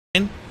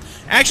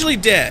Actually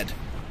dead.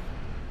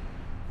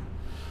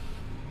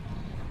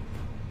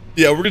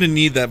 Yeah, we're gonna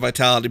need that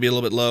vitality to be a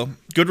little bit low.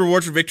 Good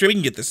reward for victory. We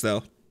can get this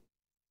though.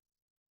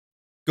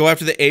 Go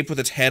after the ape with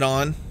its head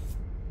on.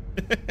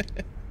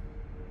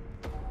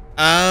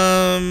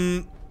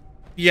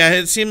 Yeah,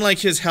 it seemed like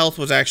his health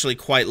was actually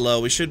quite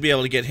low. We should be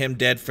able to get him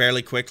dead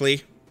fairly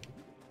quickly.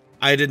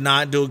 I did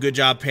not do a good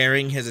job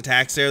parrying his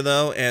attacks there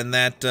though, and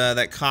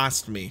that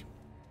cost me.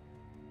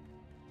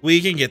 We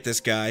can get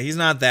this guy. He's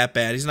not that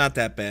bad. He's not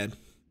that bad.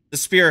 The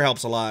spear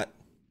helps a lot.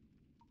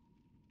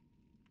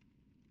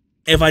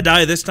 If I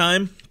die this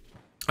time,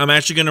 I'm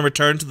actually going to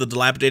return to the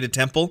dilapidated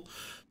temple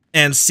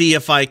and see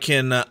if I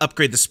can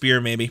upgrade the spear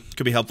maybe.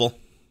 Could be helpful.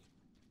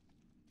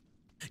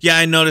 Yeah,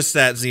 I noticed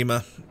that,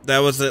 Zima.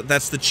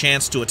 That's the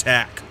chance to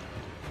attack.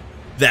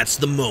 That's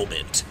the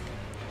moment.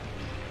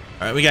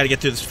 Alright, we gotta get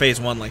through this phase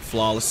 1 like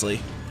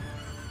flawlessly.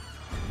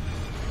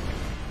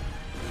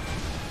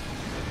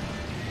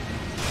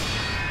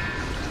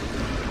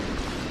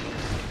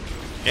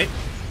 Okay.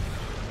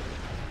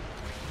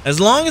 As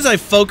long as I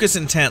focus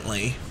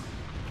intently.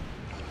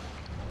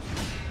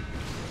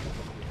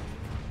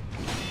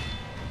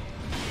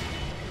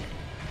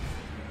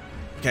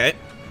 Okay.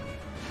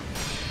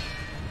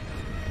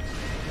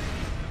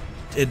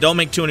 Don't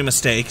make too many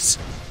mistakes.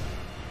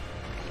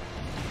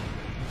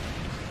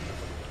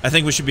 I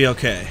think we should be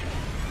okay.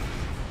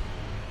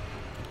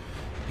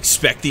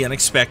 Expect the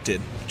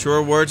unexpected.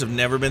 Truer words have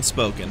never been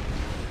spoken.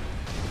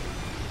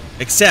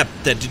 Except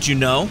that, did you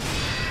know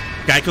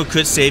Geico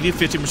could save you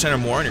 50% or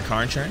more on your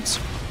car insurance?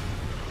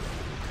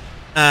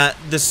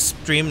 This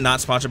stream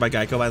not sponsored by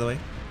Geico, by the way.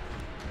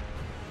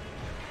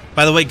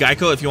 By the way,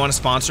 Geico, if you want to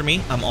sponsor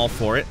me, I'm all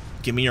for it.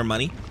 Give me your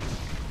money.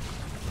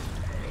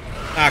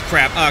 Ah,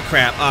 crap. Ah,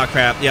 crap. Ah,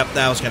 crap. Yep,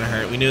 that was gonna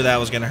hurt. We knew that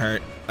was gonna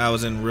hurt. I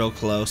was in real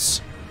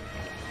close.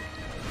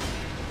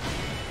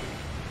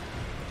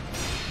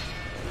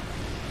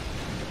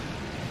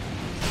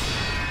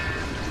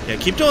 Yeah,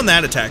 keep doing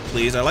that attack,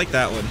 please. I like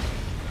that one.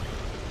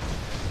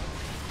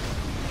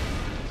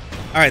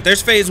 Alright,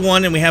 there's phase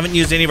 1, and we haven't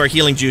used any of our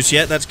healing juice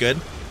yet. That's good.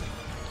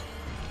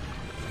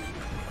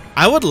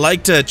 I would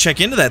like to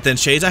check into that then,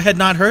 Shades. I had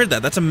not heard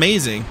that. That's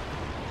amazing.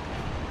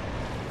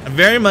 I'm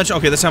very much...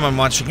 Okay, this time I'm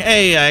watching.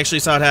 Hey, I actually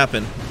saw it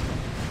happen.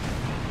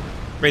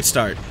 Great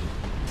start.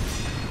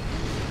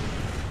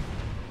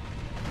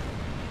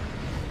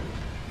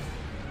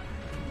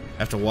 I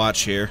have to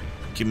watch here.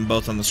 Keep them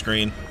both on the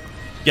screen.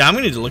 Yeah, I'm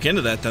going to need to look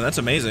into that then. That's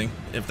amazing.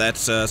 If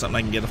that's something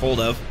I can get a hold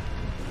of.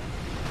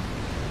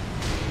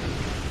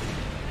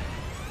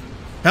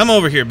 Come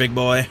over here, big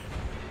boy.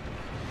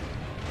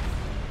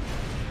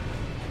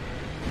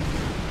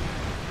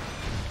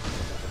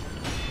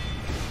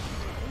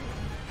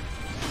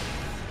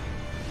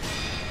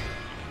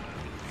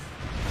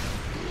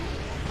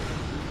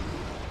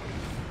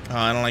 Oh,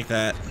 I don't like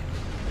that.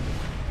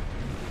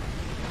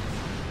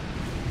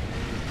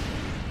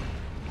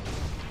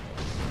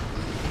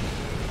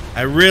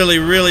 I really,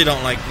 really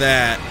don't like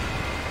that.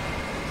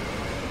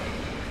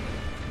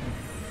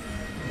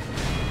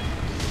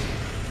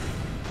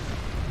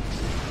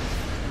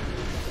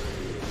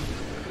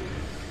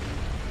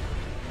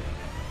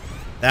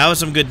 That was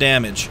some good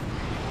damage.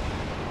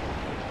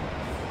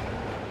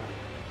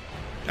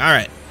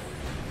 Alright.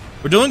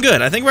 We're doing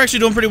good. I think we're actually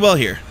doing pretty well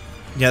here.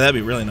 Yeah, that'd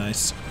be really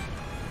nice.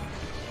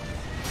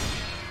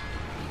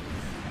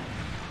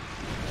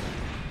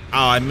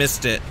 Oh, I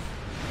missed it.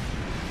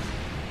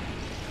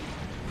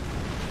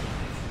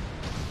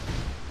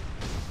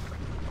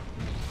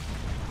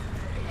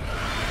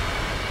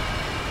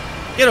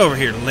 Get over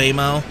here,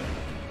 lame-o.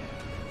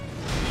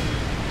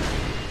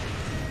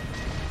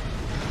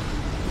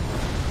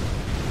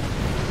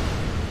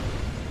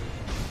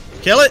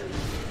 Kill it.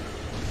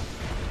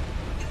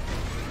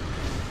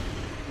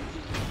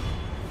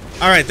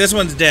 Alright, this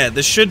one's dead.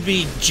 This should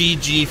be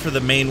GG for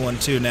the main one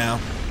too now.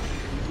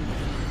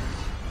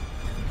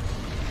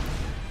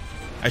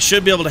 I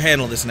should be able to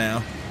handle this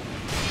now.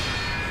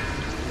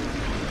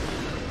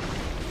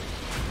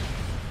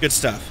 Good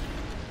stuff.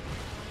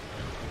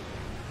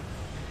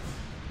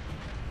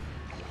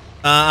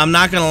 I'm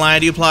not gonna lie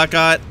to you,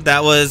 Plotgot.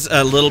 That was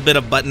a little bit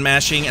of button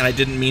mashing, and I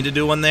didn't mean to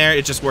do one there.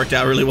 It just worked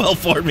out really well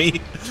for me.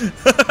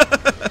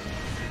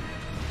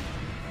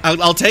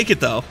 I'll take it,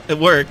 though. It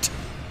worked.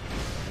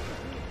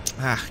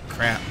 Ah,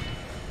 crap.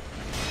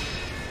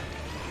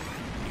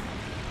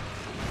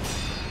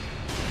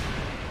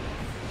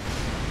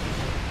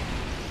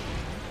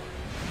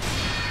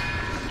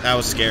 That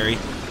was scary.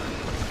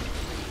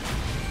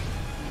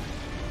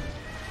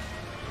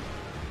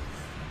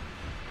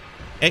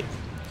 Hey.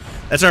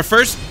 That's our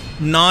first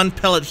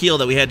non-pellet heal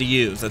that we had to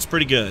use. That's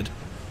pretty good.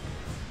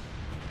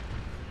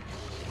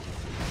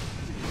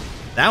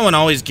 That one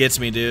always gets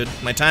me, dude.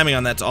 My timing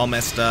on that's all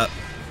messed up.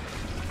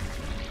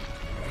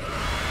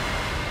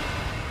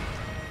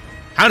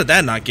 How did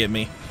that not get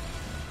me?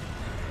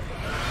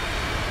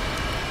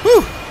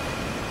 Whew.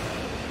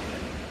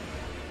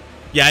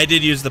 Yeah, I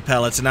did use the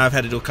pellets, and now I've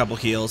had to do a couple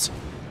heals.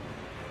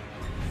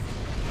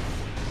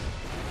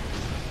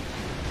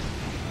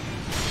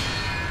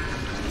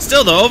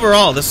 Still, though,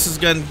 overall, this has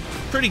been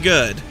pretty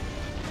good.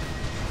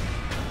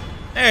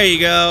 There you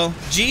go.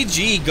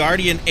 GG,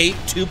 Guardian 8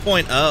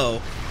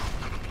 2.0.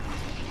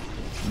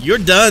 You're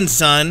done,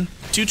 son.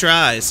 2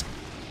 tries.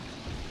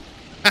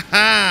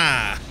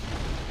 Haha.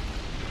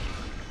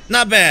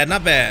 Not bad,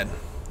 not bad.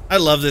 I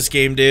love this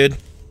game, dude.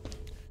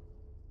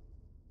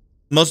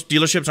 Most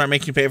dealerships aren't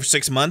making you pay for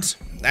 6 months.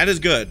 That is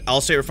good.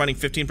 I'll say refunding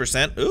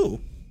 15%.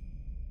 Ooh.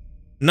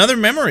 Another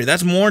memory.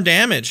 That's more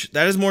damage.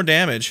 That is more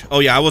damage. Oh,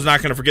 yeah, I was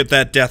not going to forget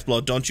that death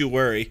blow. Don't you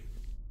worry.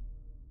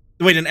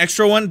 Wait, an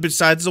extra one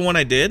besides the one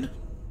I did?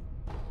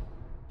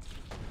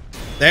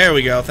 There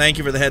we go. Thank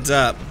you for the heads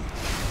up.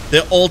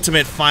 The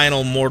ultimate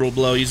final mortal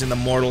blow using the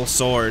mortal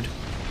sword.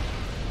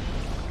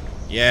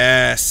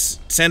 Yes.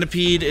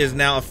 Centipede is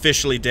now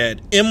officially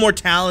dead.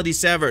 Immortality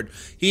severed.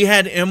 He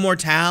had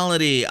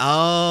immortality.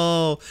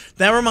 Oh,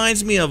 that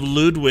reminds me of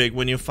Ludwig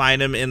when you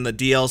find him in the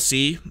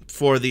DLC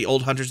for the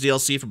Old Hunters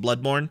DLC for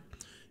Bloodborne.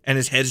 And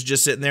his head's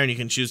just sitting there and you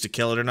can choose to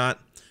kill it or not.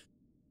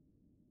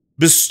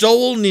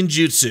 Bestowal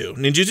ninjutsu.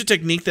 Ninjutsu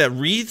technique that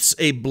wreathes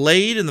a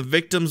blade in the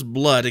victim's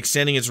blood,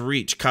 extending its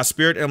reach. Cost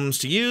spirit emblems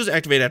to use.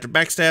 Activate after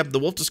backstab. The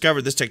wolf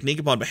discovered this technique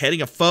upon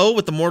beheading a foe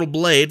with the mortal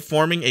blade,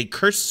 forming a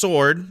cursed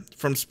sword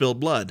from spilled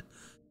blood.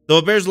 Though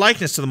it bears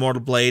likeness to the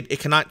mortal blade, it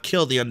cannot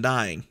kill the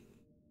undying.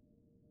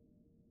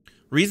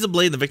 Wreathes the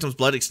blade in the victim's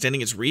blood,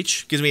 extending its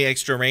reach. Gives me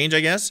extra range,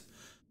 I guess.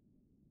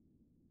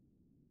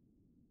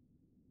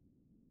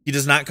 He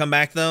does not come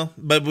back, though.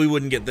 But we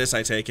wouldn't get this,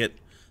 I take it.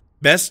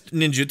 Best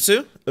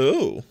ninjutsu?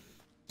 Oh.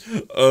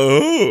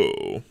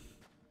 Oh.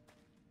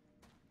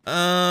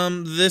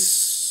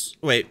 This...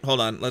 Wait,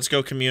 hold on. Let's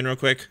go commune real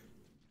quick.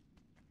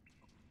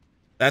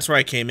 That's where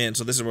I came in,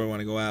 so this is where we want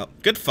to go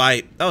out. Good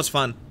fight. That was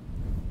fun.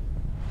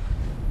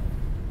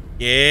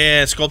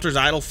 Yeah, Sculptor's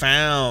Idol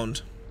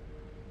found.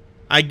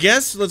 I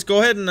guess let's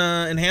go ahead and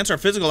enhance our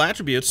physical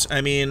attributes.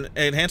 I mean,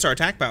 enhance our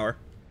attack power.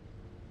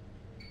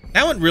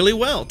 That went really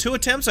well. 2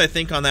 attempts, I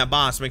think, on that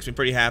boss makes me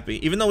pretty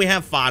happy. Even though we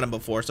have fought him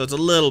before, so it's a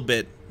little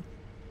bit,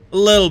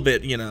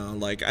 you know,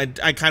 like,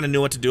 I kind of knew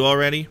what to do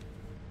already.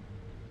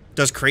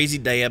 Does crazy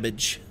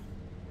damage.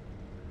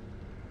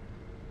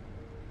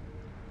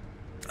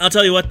 I'll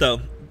tell you what,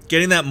 though.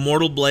 Getting that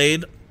mortal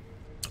blade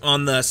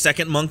on the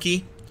second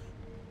monkey,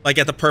 like,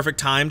 at the perfect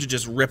time to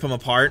just rip him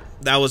apart,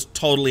 that was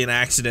totally an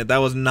accident. That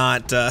was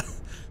not, that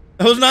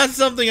was not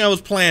something I was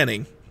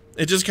planning.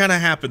 It just kind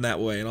of happened that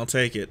way, and I'll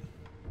take it.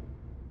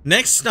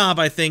 Next stop,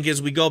 I think,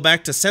 is we go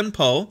back to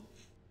Senpo,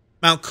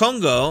 Mount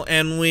Kongo,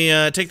 and we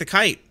take the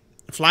kite.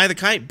 Fly the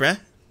kite,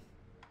 bruh.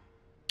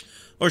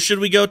 Or should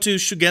we go to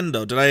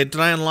Shugendo? Did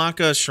I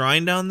unlock a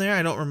shrine down there?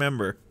 I don't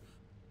remember.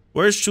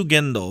 Where's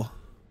Shugendo?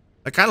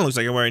 That kind of looks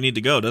like where I need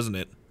to go, doesn't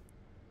it?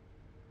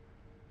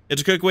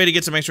 It's a quick way to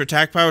get some extra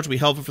attack power, which will be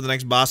helpful for the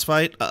next boss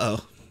fight.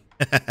 Uh-oh.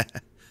 Are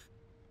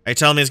you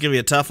telling me it's going to be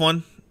a tough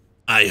one?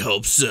 I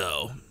hope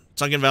so.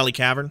 Sunken Valley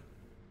Cavern?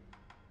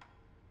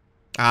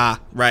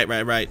 Ah,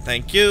 right.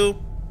 Thank you.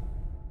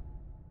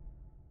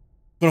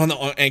 Put on the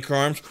anchor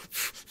arms.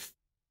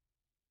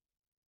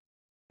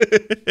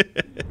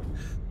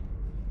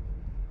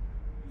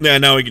 Yeah,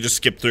 now we can just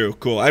skip through.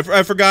 Cool.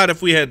 I forgot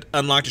if we had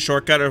unlocked a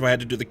shortcut or if I had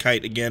to do the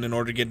kite again in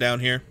order to get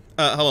down here.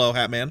 Hello,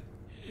 Hatman.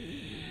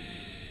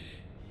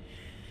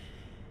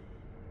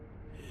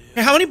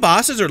 Hey, how many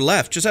bosses are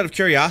left? Just out of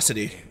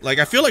curiosity. Like,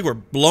 I feel like we're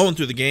blowing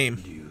through the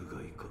game.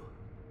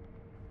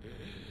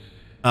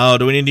 Oh,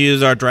 do we need to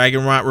use our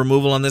dragon rot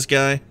removal on this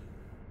guy?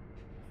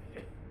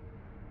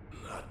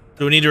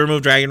 Do we need to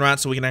remove dragon rot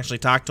so we can actually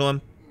talk to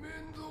him?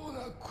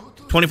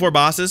 24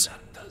 bosses?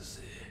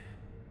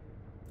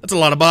 That's a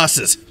lot of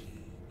bosses.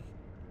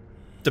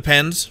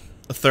 Depends.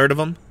 A third of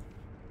them.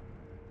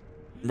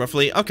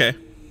 Roughly. Okay.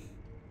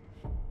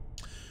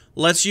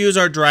 Let's use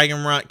our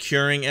dragon rot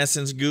curing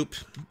essence goop.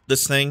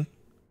 This thing.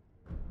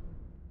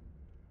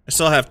 I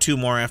still have 2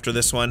 more after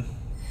this one.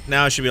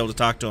 Now I should be able to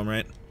talk to him,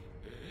 right?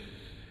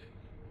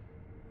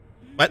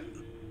 What?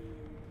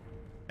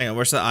 Hang on,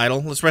 where's the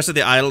idol? Let's rest at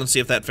the idol and see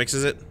if that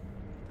fixes it.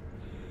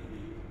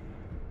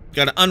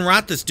 Gotta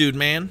unrot this dude,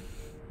 man.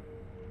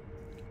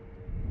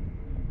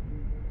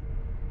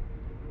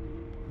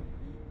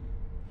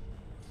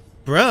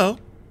 Bro.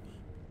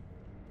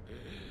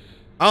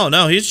 Oh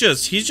no, he's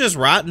just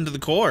rotten to the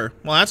core.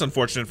 Well, that's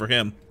unfortunate for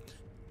him.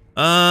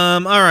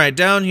 Alright,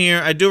 down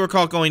here. I do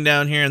recall going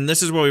down here, and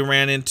this is where we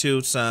ran into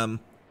some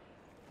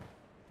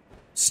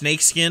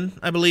snake skin,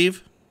 I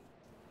believe.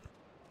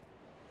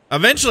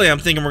 Eventually, I'm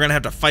thinking we're gonna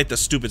have to fight the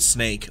stupid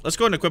snake. Let's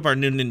go and equip our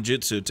new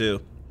ninjutsu, too.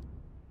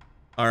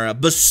 Our,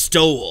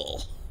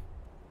 bestowal.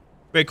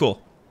 Very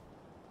cool.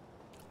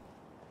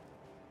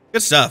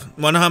 Good stuff.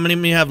 Wonder how many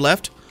we have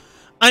left?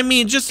 I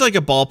mean, just like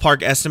a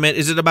ballpark estimate,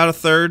 is it about a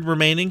third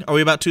remaining? Are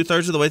we about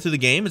 2/3 of the way through the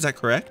game? Is that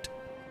correct?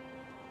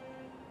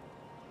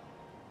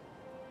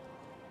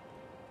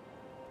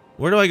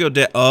 Where do I go?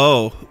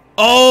 Oh.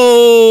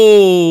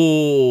 Oh!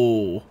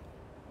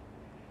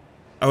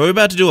 Are we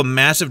about to do a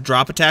massive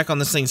drop attack on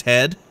this thing's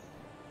head?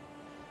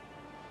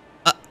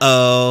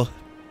 Uh-oh.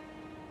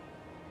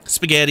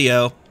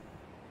 Spaghetti-o.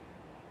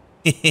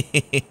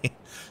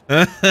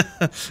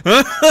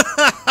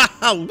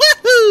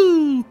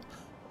 Woohoo!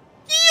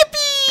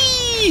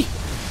 Yippee!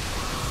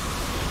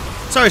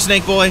 Sorry,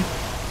 Snake Boy.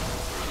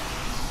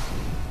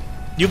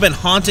 You've been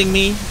haunting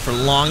me for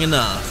long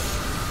enough.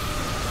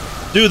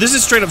 Dude, this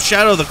is straight up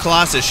Shadow of the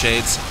Colossus,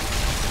 Shades.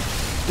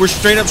 We're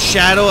straight up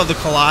Shadow of the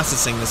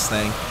Colossusing this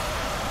thing.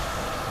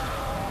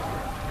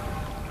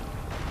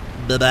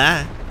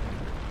 Bye-bye.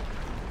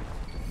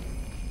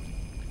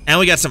 And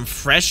we got some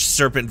fresh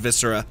serpent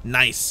viscera.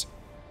 Nice.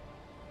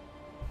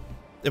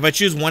 If I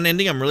choose one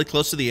ending, I'm really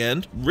close to the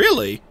end.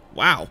 Really?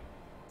 Wow.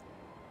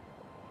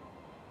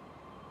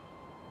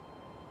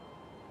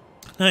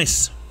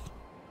 Nice.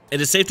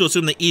 It is safe to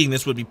assume that eating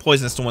this would be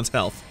poisonous to one's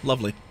health.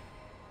 Lovely.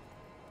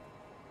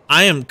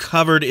 I am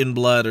covered in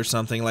blood or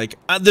something. Like,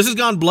 this has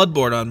gone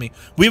Bloodborne on me.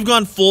 We've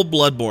gone full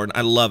Bloodborne.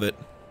 I love it.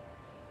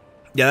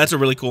 Yeah, that's a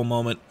really cool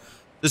moment.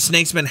 The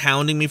snake's been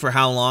hounding me for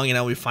how long, and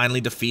now we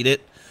finally defeat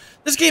it.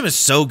 This game is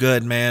so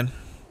good, man.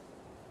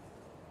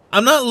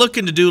 I'm not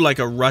looking to do like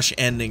a rush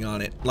ending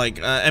on it.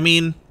 Like, I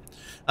mean,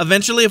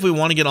 eventually if we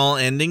want to get all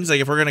endings, like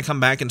if we're going to come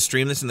back and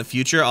stream this in the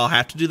future, I'll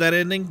have to do that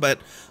ending, but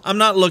I'm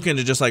not looking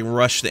to just like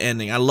rush the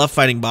ending. I love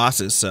fighting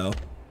bosses, so.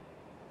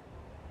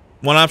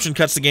 One option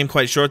cuts the game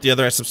quite short, the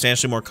other has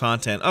substantially more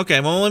content. Okay,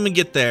 well, let me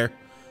get there.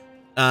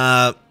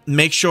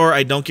 Make sure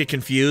I don't get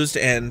confused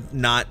and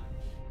not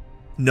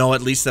know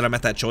at least that I'm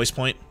at that choice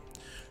point.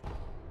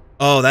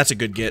 Oh, that's a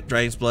good get.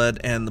 Dragon's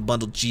Blood and the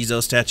bundled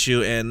Jizo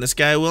statue, and this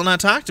guy will not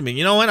talk to me.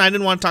 You know what? I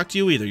didn't want to talk to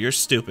you either. You're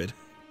stupid.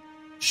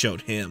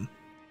 Showed him.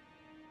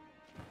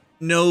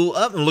 No,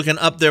 up. I'm looking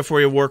up there for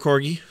you, War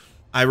Corgi.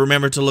 I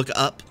remember to look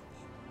up.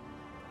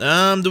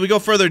 Do we go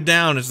further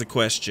down is the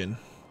question.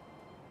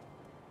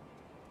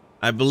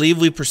 I believe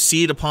we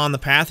proceed upon the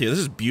path here. This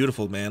is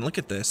beautiful, man. Look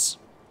at this.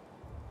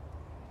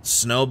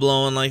 Snow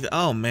blowing like that.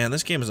 Oh, man,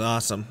 this game is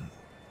awesome.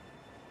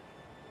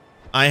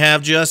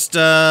 I've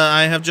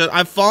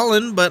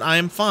fallen, but I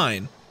am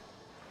fine.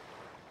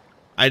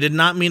 I did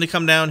not mean to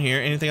come down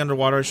here. Anything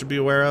underwater I should be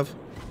aware of?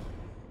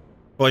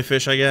 Koi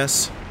fish, I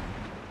guess.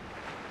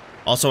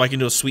 Also, I can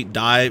do a sweet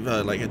dive,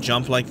 like a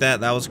jump like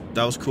that. That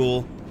was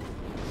cool.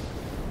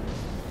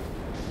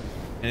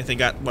 Anything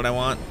got what I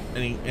want?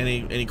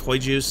 Any koi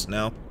juice?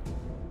 No.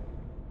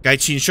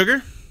 Gaichin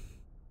sugar?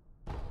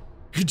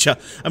 Good job.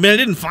 I mean, I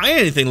didn't find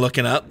anything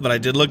looking up, but I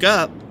did look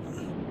up.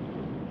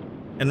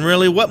 And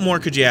really, what more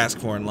could you ask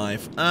for in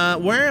life?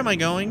 Where am I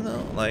going,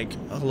 though? Like,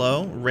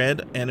 hello?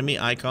 Red enemy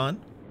icon?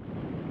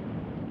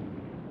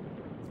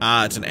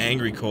 Ah, it's an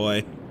angry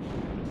koi.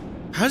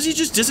 How does he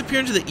just disappear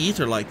into the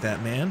ether like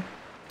that, man?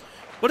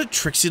 What a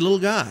tricksy little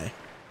guy.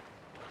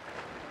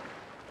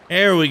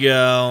 There we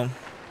go.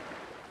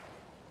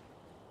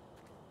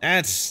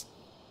 That's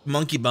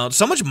monkey bones.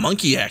 So much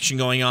monkey action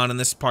going on in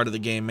this part of the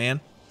game,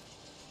 man.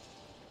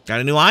 Got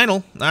a new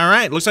idol.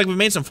 Alright, looks like we've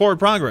made some forward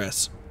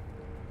progress.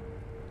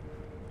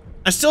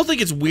 I still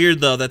think it's weird,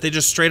 though, that they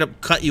just straight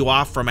up cut you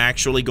off from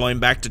actually going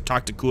back to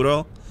talk to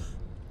Kuro.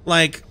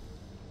 Like,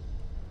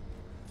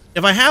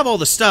 if I have all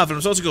the stuff and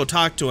I'm supposed to go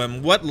talk to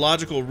him, what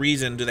logical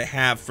reason do they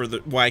have for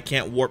why I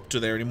can't warp to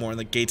there anymore and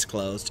the gate's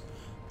closed?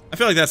 I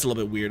feel like that's a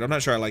little bit weird. I'm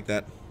not sure I like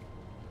that.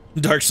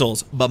 Dark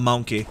Souls, but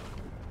monkey.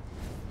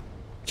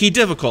 He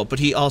difficult, but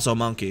he also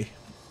monkey.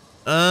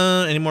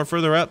 Any more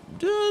further up?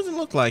 Doesn't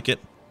look like it.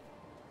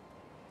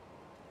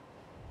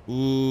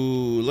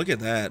 Ooh, look at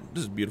that.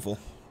 This is beautiful.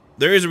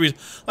 There is a reason.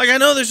 Like, I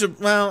know there's a,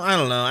 well, I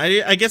don't know.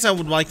 I guess I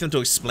would like them to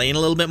explain a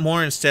little bit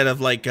more instead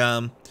of, like,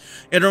 it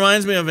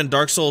reminds me of in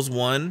Dark Souls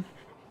 1,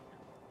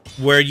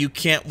 where you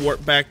can't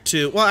warp back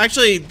to, well,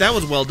 actually, that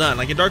was well done.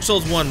 Like, in Dark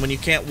Souls 1, when you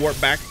can't warp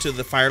back to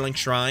the Firelink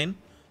Shrine,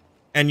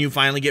 and you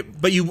finally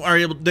get, but you are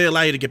able, they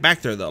allow you to get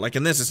back there, though. Like,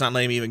 in this, it's not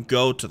letting me even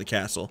go to the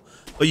castle.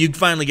 But you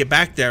finally get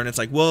back there, and it's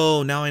like,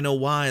 whoa, now I know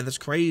why. That's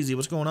crazy.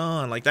 What's going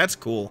on? Like, that's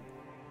cool.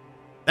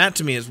 That,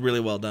 to me, is really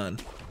well done.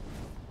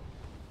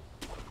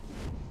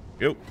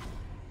 Yep.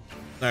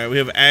 Alright, we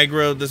have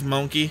aggro this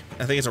monkey.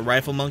 I think it's a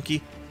rifle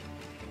monkey.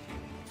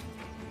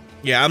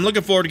 Yeah, I'm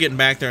looking forward to getting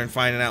back there and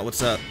finding out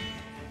what's up.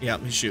 Yeah,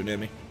 he's shooting at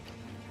me.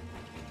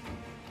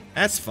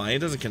 That's fine. It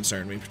doesn't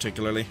concern me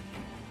particularly.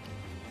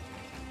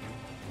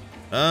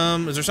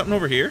 Is there something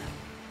over here?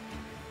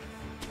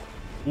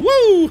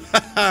 Woo!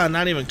 Haha,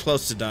 not even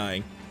close to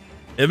dying.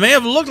 It may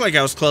have looked like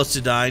I was close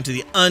to dying to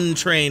the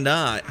untrained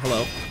eye.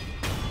 Hello.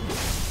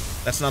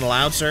 That's not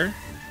allowed, sir.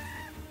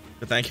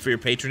 But thank you for your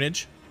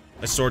patronage.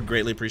 My sword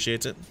greatly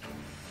appreciates it.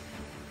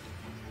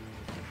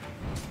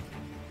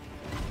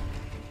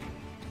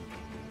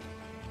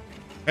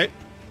 Okay.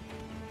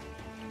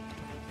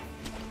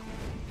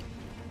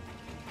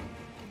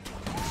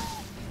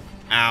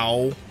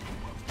 Ow. There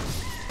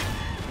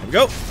we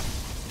go.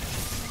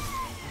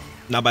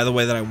 Not by the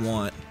way that I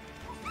want.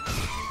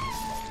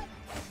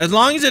 As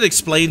long as it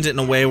explains it in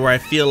a way where I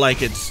feel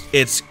like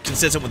it's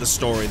consistent with the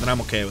story, then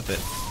I'm okay with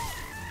it.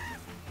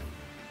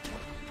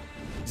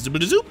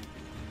 Zoop-a-zoop.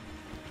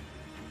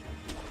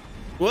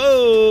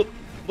 Whoa,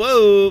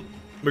 whoa,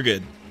 we're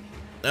good.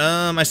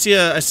 I see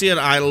an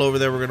idol over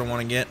there we're gonna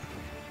want to get.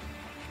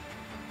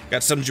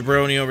 Got some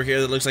jabroni over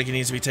here that looks like he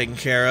needs to be taken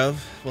care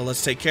of. Well,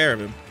 let's take care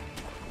of him.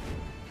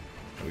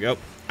 There we go.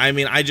 I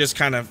mean, I just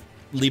kind of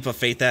leap of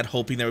faith that,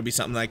 hoping there would be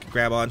something that I could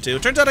grab onto.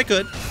 Turns out I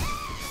could.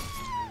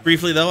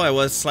 Briefly, though, I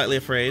was slightly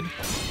afraid.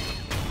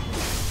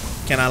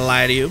 Can I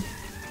lie to you?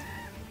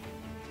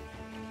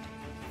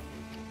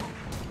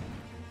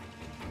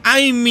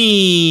 I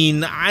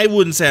mean, I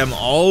wouldn't say I'm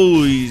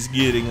always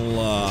getting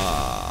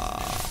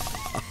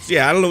lost.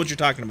 Yeah, I don't know what you're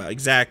talking about.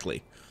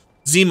 Exactly.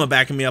 Zima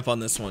backing me up on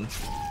this one.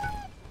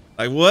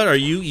 Like, what are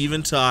you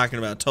even talking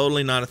about?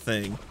 Totally not a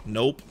thing.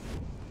 Nope.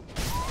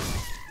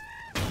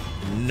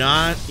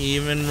 Not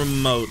even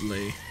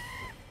remotely.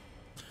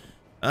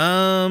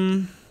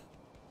 Oh,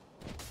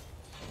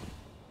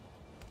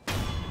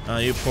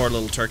 you poor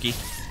little turkey.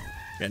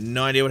 Got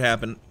no idea what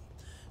happened.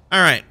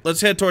 Alright,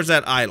 let's head towards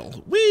that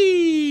idol.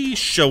 Whee!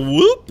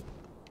 Shawoop!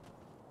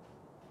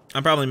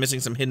 I'm probably missing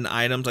some hidden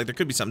items. Like, there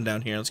could be something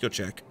down here. Let's go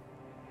check.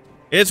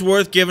 It's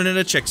worth giving it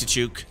a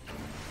checksy-chook.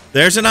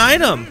 There's an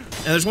item!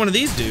 And there's one of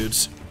these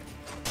dudes.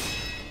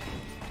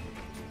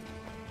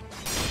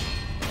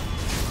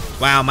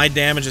 Wow, my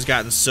damage has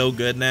gotten so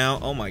good now.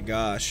 Oh my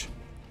gosh.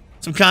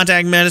 Some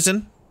contact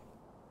medicine.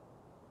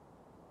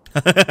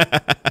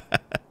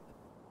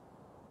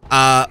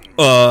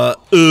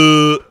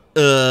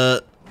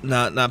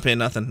 Not paying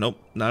nothing. Nope,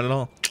 not at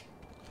all.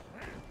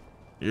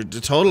 You're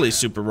totally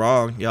super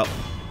wrong. Yep.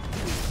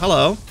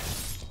 Hello.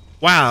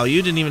 Wow,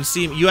 you didn't even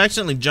see me. You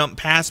accidentally jumped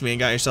past me and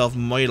got yourself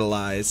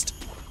modelized.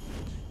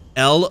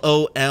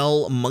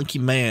 LOL, monkey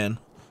man.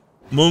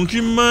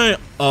 Monkey man.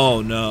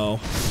 Oh no.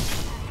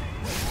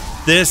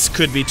 This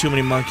could be too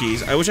many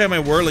monkeys. I wish I had my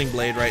whirling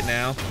blade right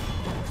now.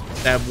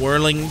 That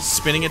whirling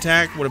spinning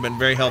attack would have been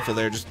very helpful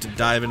there, just to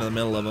dive into the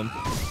middle of them.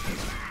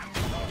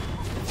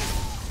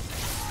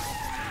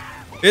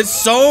 It's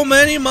so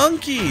many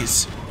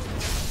monkeys.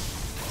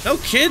 No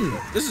kidding.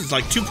 This is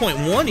like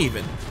 2.1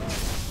 even.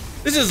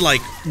 This is like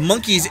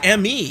monkeys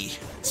ME.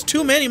 It's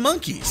too many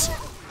monkeys.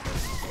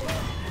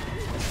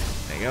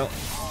 There you go.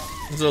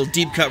 There's a little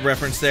deep cut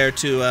reference there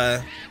to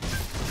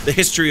the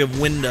history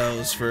of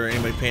Windows for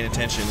anybody paying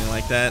attention. You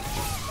like that?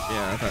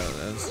 Yeah, I thought it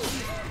was.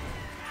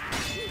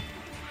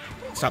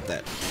 Stop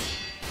that.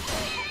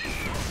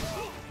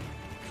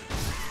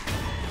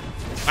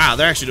 Wow,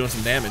 they're actually doing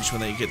some damage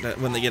when they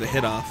get a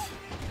hit off.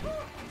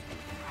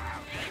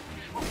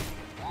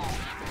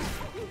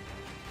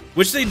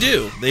 Which they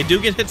do. They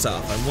do get hits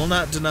off. I will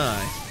not deny.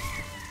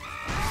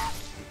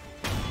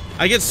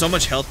 I get so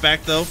much health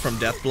back, though, from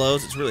death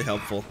blows. It's really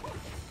helpful.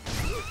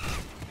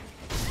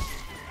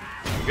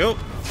 There we go.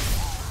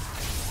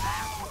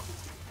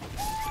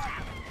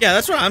 Yeah,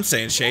 that's what I'm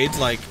saying, Shades.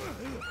 Like,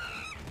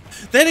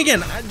 then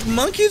again,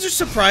 monkeys are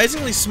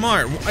surprisingly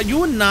smart. You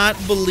would not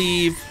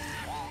believe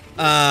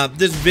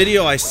this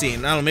video I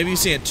seen. I don't know, maybe you've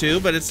seen it too,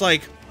 but it's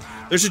like,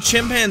 there's a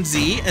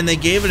chimpanzee, and they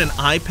gave it an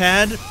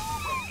iPad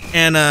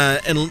and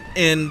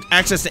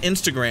access to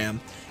Instagram,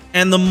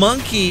 and the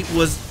monkey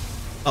was,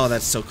 oh,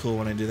 that's so cool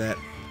when I do that.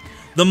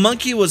 The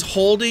monkey was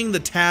holding the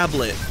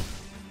tablet,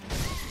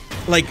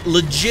 like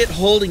legit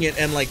holding it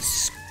and like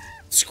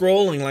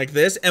scrolling like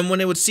this, and when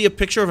it would see a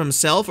picture of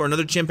himself or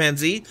another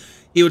chimpanzee,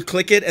 he would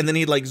click it and then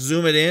he'd like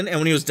zoom it in, and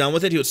when he was done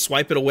with it, he would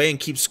swipe it away and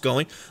keeps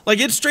going. Like,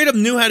 it straight up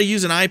knew how to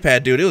use an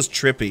iPad, dude. It was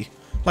trippy.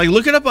 Like,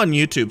 look it up on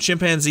YouTube.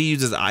 Chimpanzee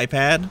uses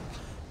iPad.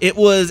 It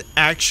was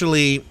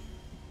actually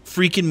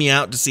freaking me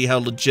out to see how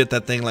legit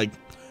that thing, like,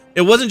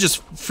 it wasn't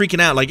just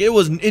freaking out, like,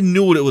 it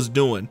knew what it was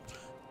doing.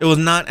 It was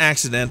not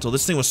accidental.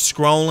 This thing was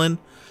scrolling.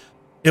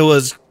 It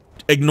was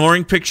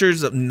ignoring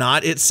pictures of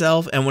not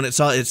itself, and when it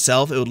saw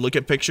itself, it would look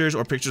at pictures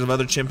or pictures of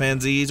other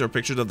chimpanzees or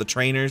pictures of the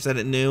trainers that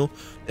it knew.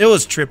 It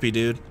was trippy,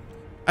 dude.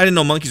 I didn't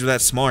know monkeys were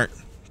that smart.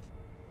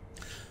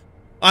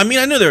 I mean,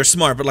 I knew they were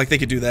smart, but like, they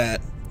could do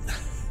that.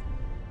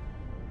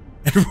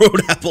 And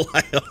Road Apple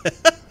IO.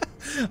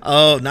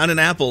 Oh, not an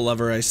Apple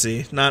lover, I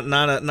see. Not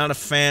a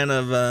fan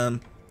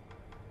of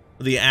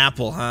the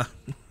Apple, huh?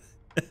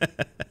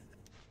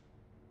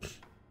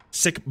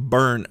 Sick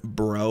burn,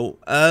 bro.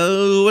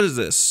 Oh, what is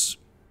this?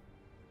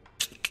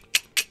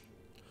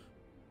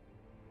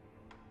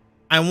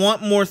 I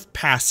want more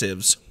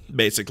passives,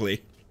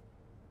 basically.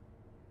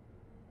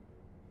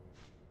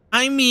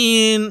 I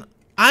mean,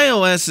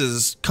 iOS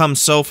has come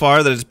so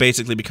far that it's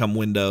basically become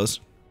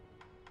Windows.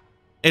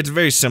 It's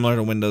very similar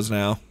to Windows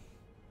now.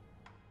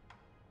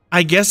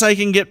 I guess I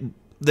can get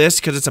this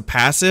because it's a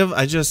passive.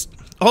 I just...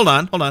 Hold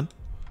on.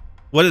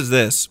 What is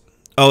this?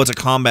 Oh, it's a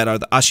combat art,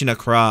 the Ashina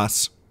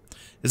Cross.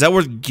 Is that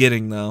worth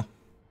getting, though?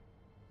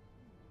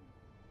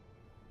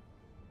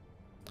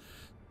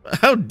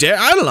 How dare...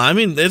 I don't know. I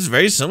mean, it's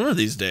very similar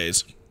these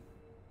days.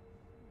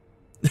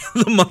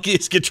 The monkey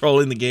is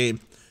controlling the game.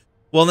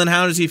 Well, then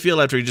how does he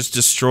feel after he just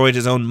destroyed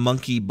his own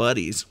monkey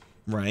buddies,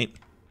 right?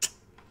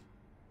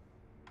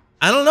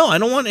 I don't know. I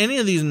don't want any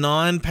of these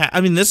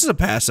I mean, this is a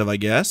passive, I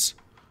guess.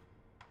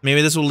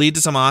 Maybe this will lead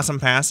to some awesome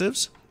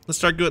passives. Let's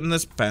start going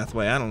this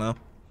pathway. I don't know.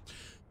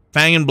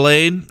 Fang and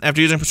Blade. After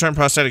using certain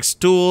prosthetic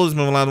tools, this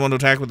move allows one to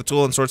attack with the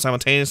tool and sword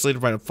simultaneously to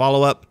provide a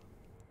follow-up.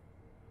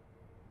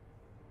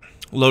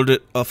 Load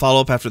it, a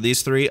follow-up after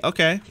these 3.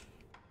 Okay.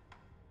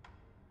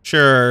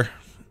 Sure.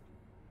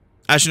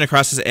 Ashen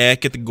across his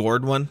egg, get the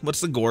gourd one.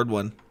 What's the gourd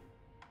one?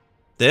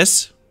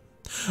 This?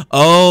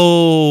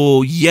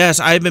 Oh, yes.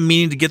 I've been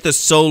meaning to get this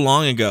so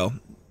long ago.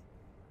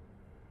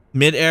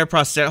 Mid-air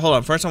prosthetic. Hold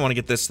on. First, I want to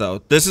get this,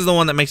 though. This is the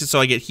one that makes it so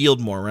I get healed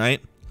more,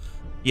 right?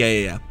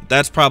 Yeah.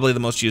 That's probably the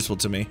most useful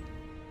to me.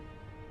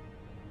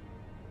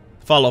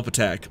 Follow-up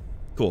attack.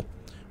 Cool.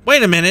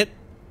 Wait a minute.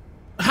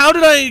 How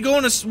did I go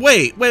in a...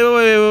 Wait. Whoa.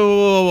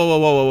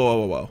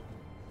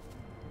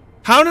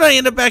 How did I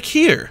end up back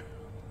here?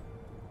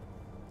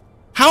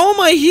 How am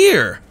I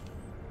here?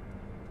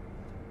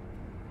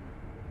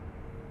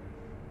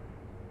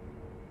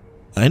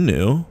 I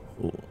knew.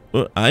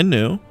 I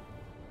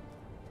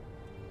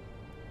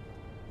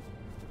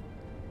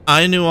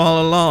knew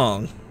all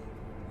along.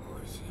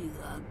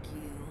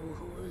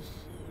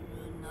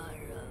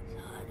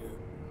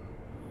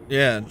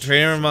 Yeah,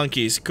 trainer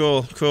monkeys.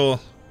 Cool.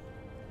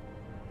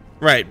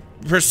 Right.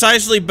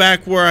 Precisely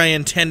back where I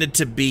intended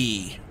to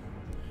be.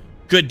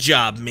 Good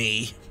job,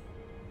 me.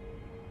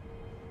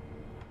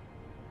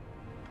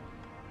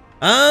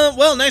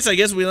 Well, next, I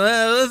guess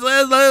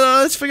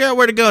let's figure out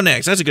where to go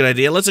next. That's a good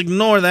idea. Let's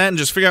ignore that and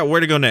just figure out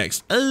where to go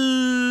next.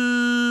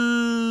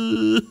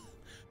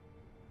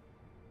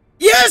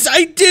 Yes,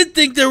 I did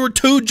think there were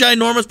 2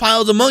 ginormous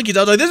piles of monkeys.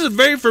 I was like, this is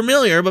very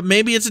familiar, but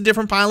maybe it's a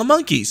different pile of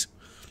monkeys.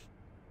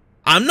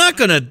 I'm not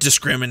gonna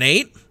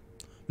discriminate.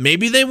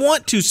 Maybe they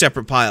want 2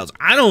 separate piles.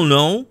 I don't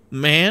know,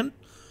 man.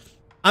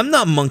 I'm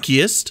not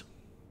monkeyist.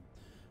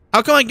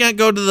 How come I can't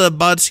go to the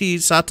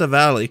Bodhisattva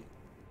Valley?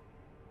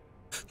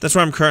 That's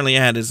where I'm currently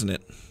at, isn't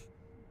it?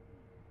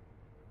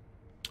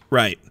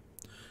 Right.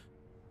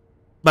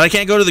 But I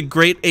can't go to the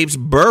Great Ape's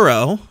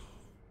Burrow.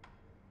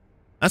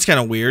 That's kind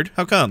of weird.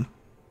 How come?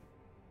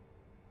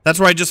 That's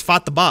where I just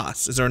fought the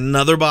boss. Is there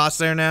another boss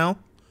there now?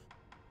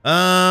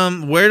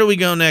 Where do we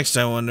go next,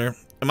 I wonder?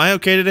 Am I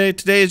okay today?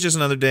 Today is just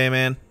another day,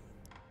 man.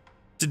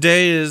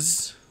 Today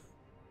is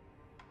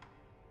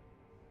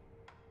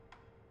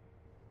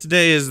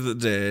the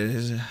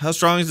day. How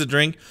strong is the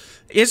drink?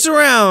 It's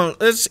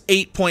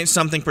 8 point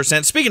something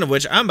 %. Speaking of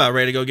which, I'm about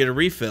ready to go get a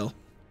refill.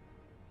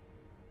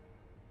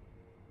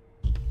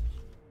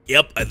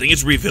 Yep, I think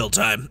it's refill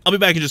time. I'll be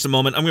back in just a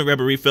moment. I'm gonna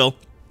grab a refill.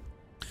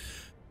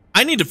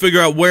 I need to figure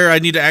out where I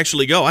need to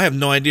actually go. I have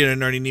no idea,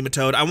 nerdy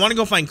nematode. I want to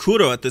go find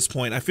Kuro at this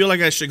point. I feel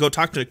like I should go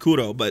talk to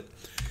Kuro, but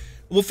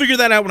we'll figure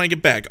that out when I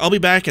get back. I'll be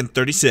back in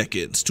 30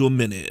 seconds to a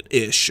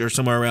minute-ish, or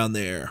somewhere around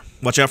there.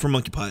 Watch out for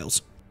monkey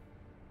piles.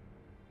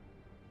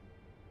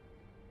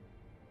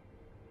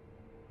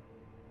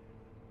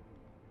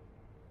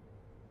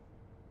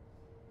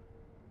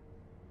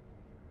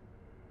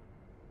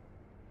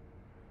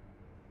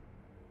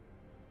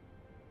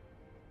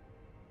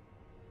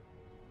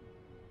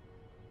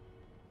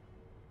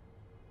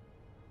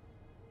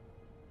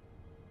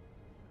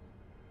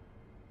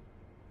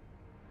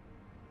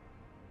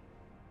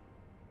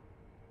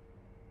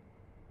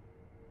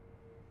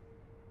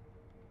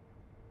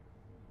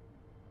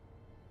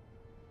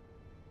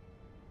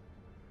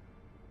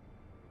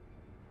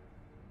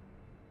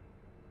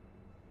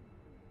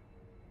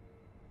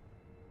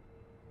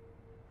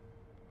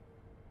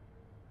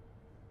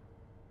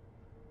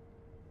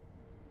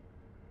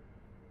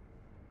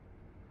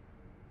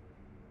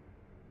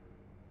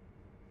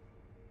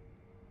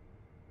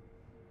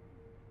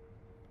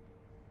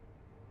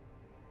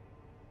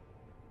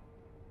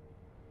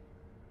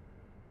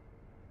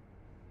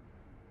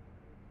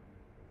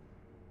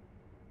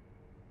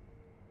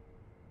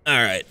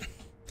 Alright.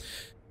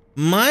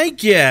 My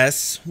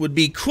guess would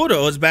be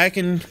Kuro is back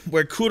in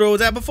where Kuro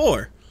was at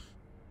before.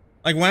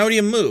 Like, why would he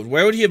have moved?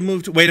 Where would he have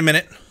moved to? Wait a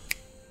minute.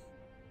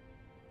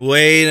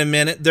 Wait a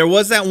minute. There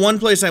was that one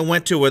place I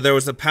went to where there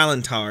was the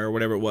Palantar, or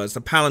whatever it was.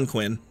 The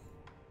Palanquin.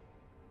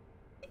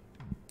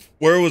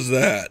 Where was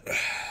that?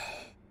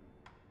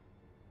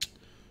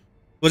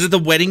 Was it the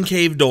Wedding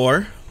Cave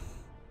door?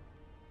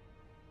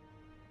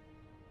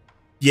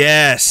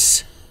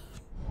 Yes.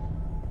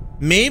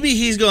 Maybe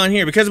he's gone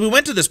here, because we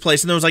went to this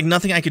place and there was like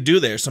nothing I could do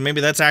there, so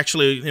maybe that's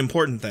actually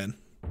important then.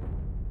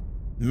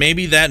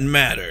 Maybe that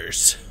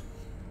matters.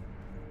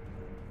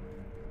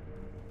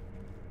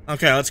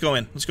 Okay, let's go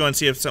in. Let's go and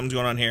see if something's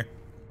going on here.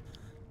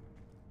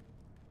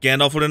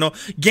 Gandalf wouldn't know.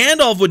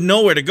 Gandalf would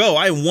know where to go.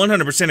 I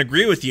 100%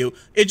 agree with you.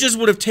 It just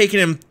would have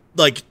taken him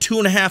like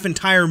 2.5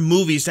 entire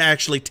movies to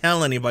actually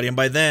tell anybody, and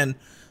by then,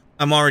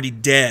 I'm already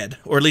dead.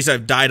 Or at least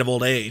I've died of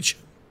old age.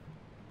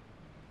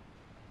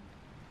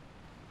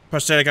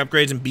 Prosthetic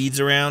upgrades and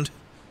beads around.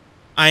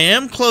 I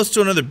am close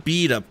to another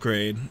bead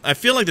upgrade. I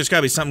feel like there's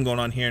gotta be something going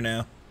on here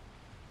now.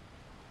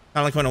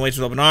 Kind of like when I wait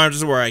with open arms.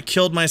 This is where I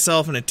killed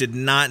myself and it did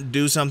not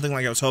do something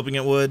like I was hoping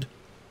it would.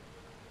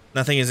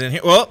 Nothing is in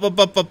here. Oh,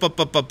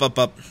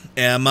 up.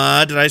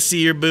 Emma, did I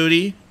see your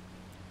booty?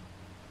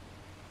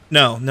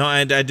 No,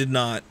 I did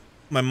not.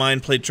 My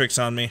mind played tricks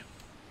on me.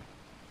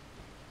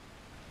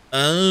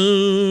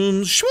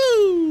 Shwoob.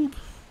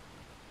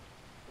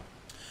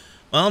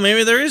 Well,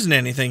 maybe there isn't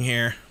anything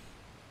here.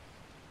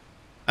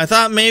 I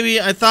thought maybe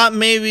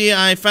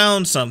I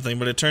found something,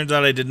 but it turns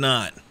out I did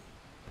not.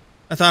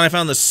 I thought I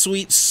found the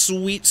sweet,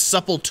 sweet,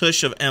 supple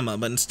tush of Emma,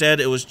 but instead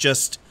it was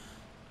just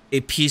a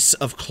piece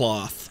of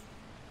cloth.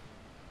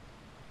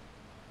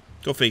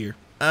 Go figure.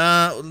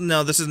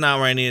 No, this is not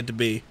where I needed to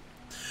be.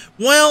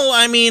 Well,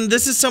 I mean,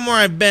 this is somewhere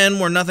I've been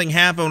where nothing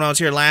happened when I was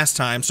here last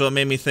time, so it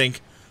made me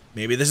think,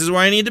 maybe this is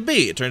where I need to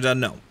be. It turns out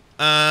no.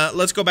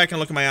 Let's go back and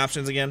look at my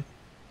options again.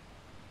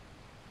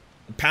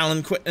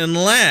 Palanquin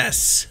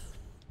unless...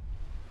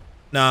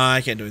 Nah,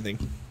 I can't do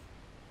anything.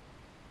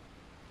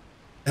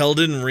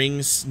 Elden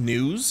Ring's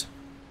news?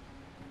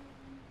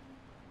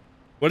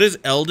 What is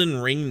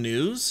Elden Ring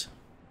news?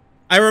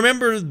 I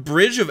remember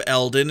Bridge of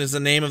Elden is the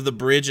name of the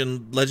bridge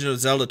in Legend of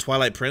Zelda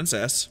Twilight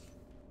Princess.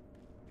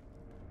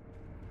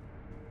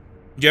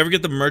 Did you ever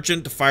get the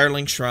merchant to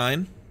Firelink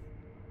Shrine?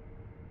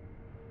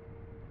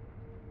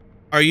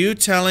 Are you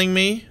telling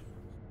me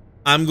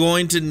I'm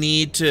going to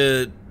need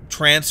to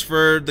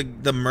transfer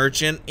the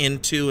merchant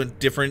into a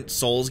different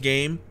Souls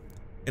game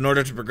in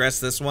order to progress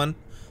this one?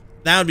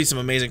 That would be some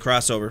amazing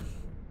crossover.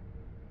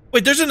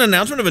 Wait, there's an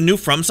announcement of a new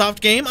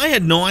FromSoft game? I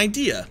had no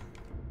idea.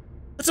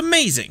 That's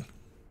amazing.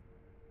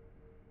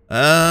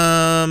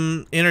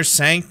 Inner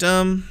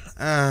Sanctum.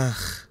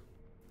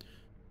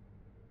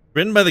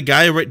 Written by the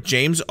guy who wrote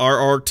James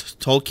R.R.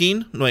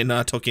 Tolkien. Wait,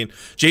 not Tolkien.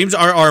 James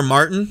R.R.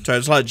 Martin. Sorry,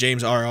 there's a lot of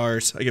James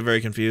R.R.'s. I get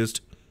very confused.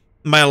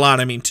 By a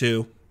lot, I mean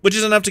two. Which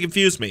is enough to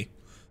confuse me.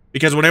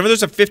 Because whenever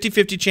there's a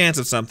 50-50 chance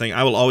of something,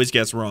 I will always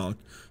guess wrong.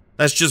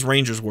 That's just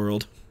Ranger's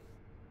World.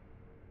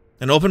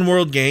 An open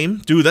world game?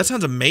 Dude, that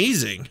sounds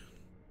amazing.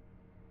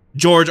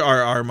 George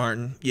R.R.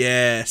 Martin.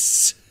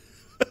 Yes.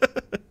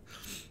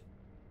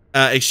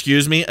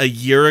 Excuse me, a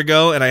year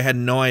ago, and I had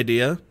no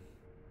idea.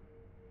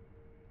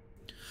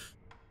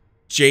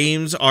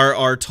 James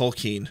R.R.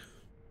 Tolkien.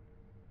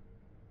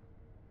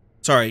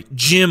 Sorry,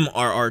 Jim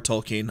R.R.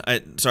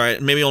 Tolkien. Sorry,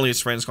 maybe only his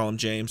friends call him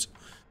James.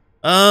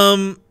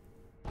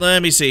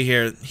 Let me see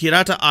here.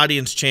 Hirata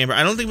Audience Chamber.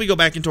 I don't think we go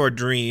back into our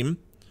dream.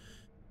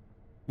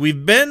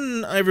 We've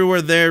been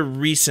everywhere there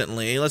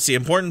recently. Let's see,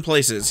 important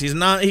places.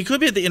 He could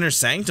be at the Inner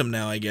Sanctum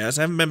now, I guess.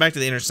 I haven't been back to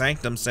the Inner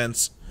Sanctum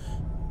since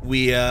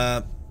we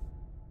got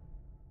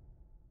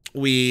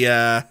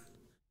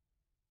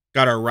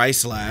our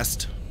rice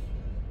last.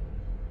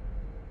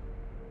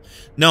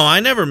 No,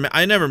 I never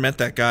met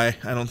that guy.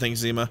 I don't think,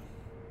 Zima.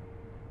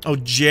 Oh,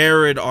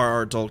 Jared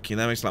R.R. Tolkien.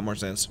 That makes a lot more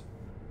sense.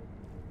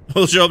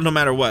 He'll show up no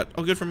matter what.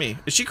 Oh, good for me.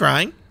 Is she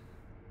crying?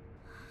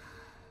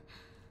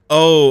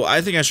 Oh,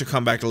 I think I should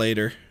come back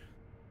later.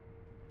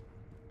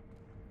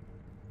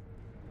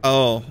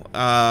 Oh,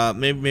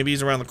 maybe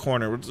he's around the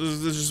corner. Let's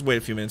just wait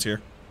a few minutes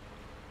here.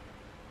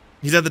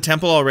 He's at the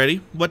temple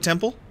already? What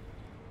temple?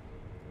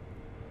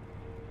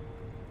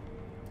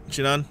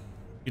 You done?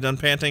 You done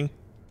panting?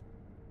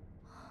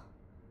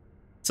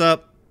 What's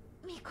up?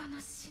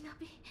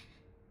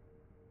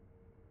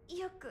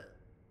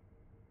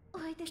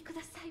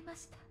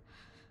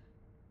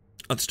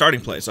 At the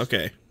starting place,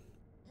 okay.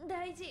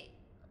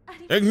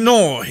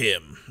 Ignore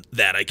him.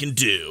 That I can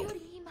do.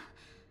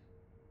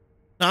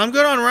 No, I'm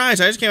good on rice.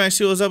 I just came back to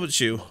see what's up with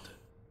you.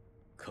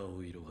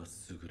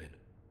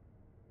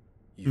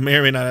 May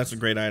or may not have some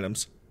great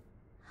items.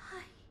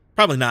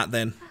 Probably not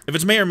then. If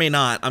it's may or may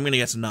not, I'm gonna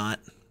guess not.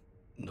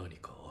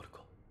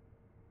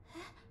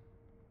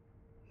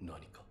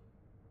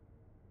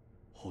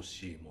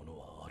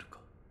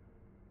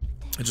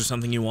 Is there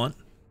something you want?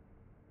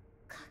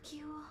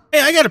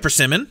 Hey, I got a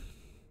persimmon.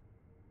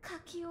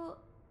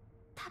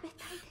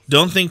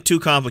 Don't think too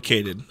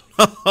complicated.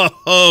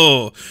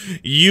 Oh,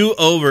 you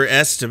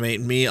overestimate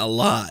me a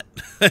lot.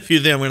 If you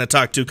think I'm going to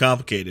talk too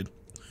complicated.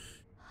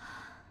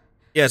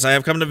 Yes, I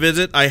have come to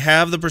visit. I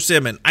have the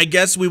persimmon. I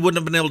guess we wouldn't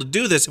have been able to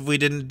do this if we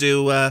didn't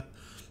do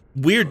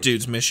Weird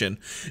Dude's mission.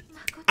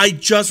 I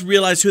just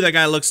realized who that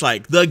guy looks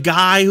like. The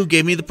guy who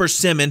gave me the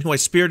persimmon, who I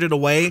spirited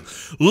away,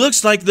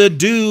 looks like the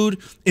dude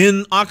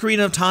in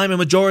Ocarina of Time and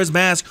Majora's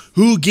Mask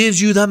who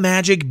gives you the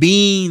magic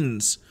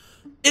beans.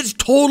 It's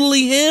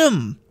totally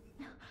him.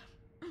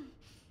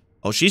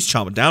 Oh, she's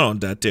chomping down on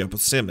that damn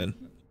persimmon.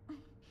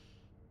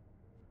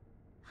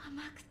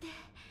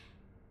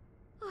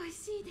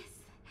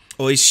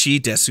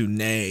 Oishii desu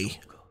ne.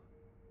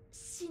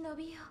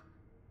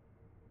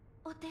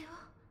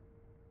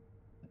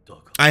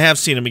 I have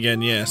seen him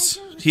again, yes.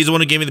 He's the one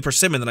who gave me the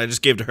persimmon that I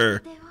just gave to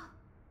her.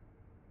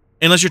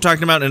 Unless you're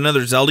talking about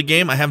another Zelda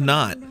game, I have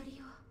not.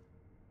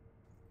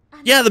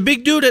 Yeah, the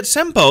big dude at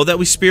Senpo that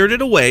we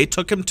spirited away,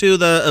 took him to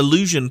the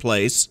illusion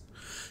place,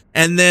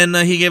 and then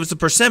he gave us the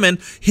persimmon.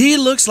 He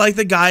looks like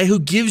the guy who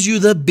gives you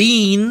the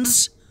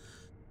beans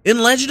in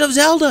Legend of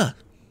Zelda.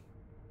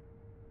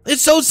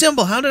 It's so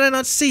simple. How did I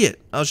not see it?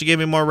 Oh, she gave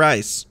me more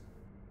rice.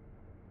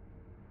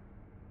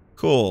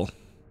 Cool.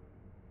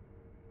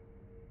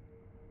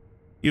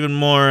 Even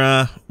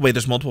more, wait,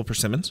 there's multiple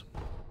persimmons?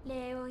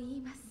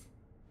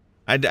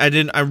 I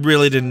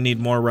really didn't need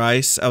more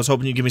rice. I was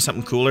hoping you'd give me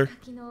something cooler.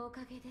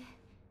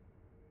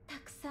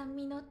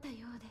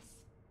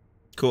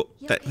 Cool.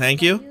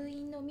 Thank you.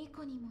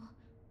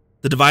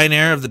 The divine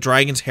heir of the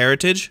dragon's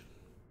heritage.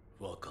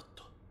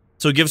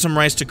 So give some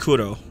rice to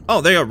Kuro.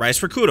 Oh, there you go. Rice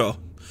for Kuro.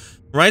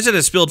 Rice that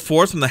has spilled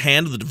forth from the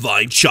hand of the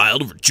divine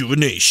child of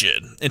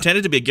rejuvenation.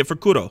 Intended to be a gift for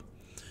Kuro.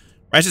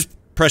 Rice is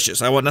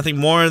precious. I want nothing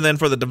more than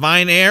for the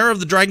divine heir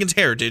of the dragon's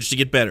heritage to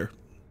get better.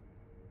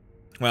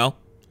 Well,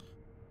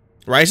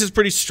 rice is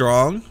pretty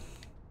strong.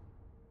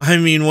 I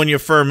mean, when you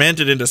ferment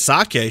it into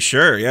sake,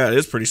 sure. Yeah, it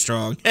is pretty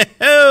strong.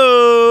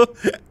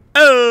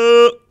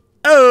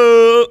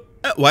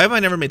 Why have I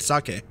never made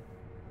sake?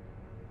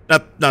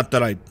 Not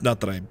that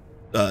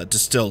I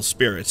distill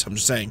spirits. I'm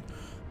just saying,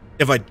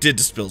 if I did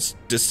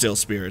distill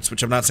spirits,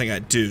 which I'm not saying I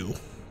do,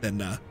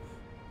 then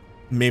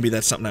maybe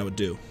that's something I would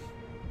do.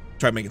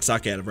 Try making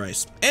sake out of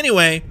rice.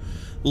 Anyway,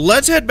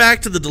 let's head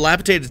back to the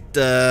dilapidated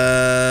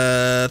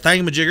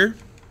thingamajigger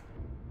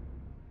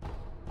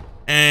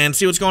and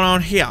see what's going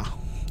on here.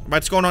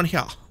 What's going on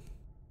here?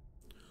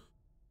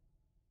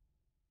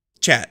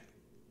 Chat.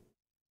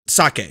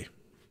 Sake.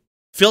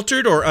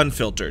 Filtered or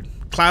unfiltered?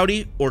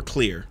 Cloudy or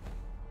clear?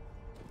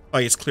 Oh,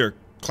 it's clear,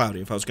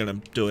 cloudy if I was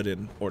gonna do it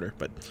in order,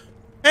 but...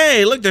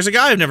 Hey, look, there's a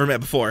guy I've never met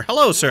before.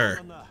 Hello,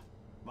 sir.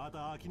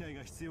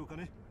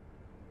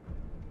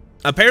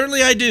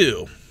 Apparently I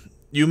do.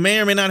 You may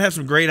or may not have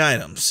some great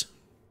items.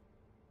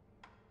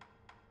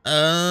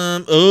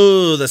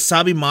 Oh, the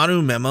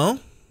Sabimaru memo?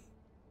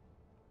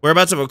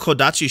 Whereabouts of a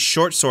Kodachi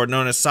short sword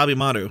known as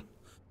Sabimaru?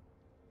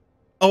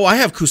 Oh, I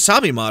have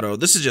Kusabimaru.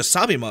 This is just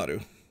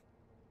Sabimaru.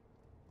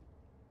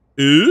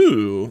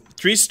 Ooh,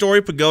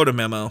 3-story pagoda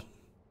memo.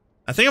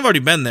 I think I've already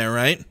been there,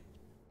 right?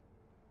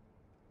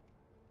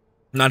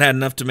 Not had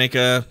enough to make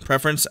a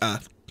preference?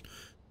 Ah.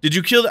 Did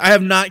you kill... I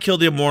have not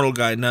killed the immortal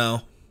guy,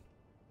 no.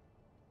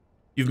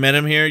 You've met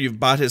him here? You've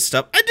bought his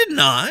stuff? I did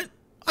not.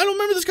 I don't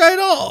remember this guy at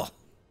all.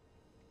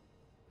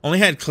 Only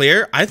had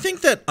clear? I think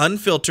that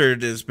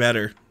unfiltered is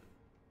better.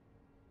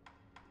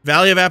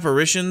 Valley of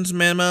Apparitions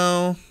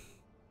memo.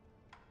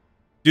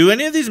 Do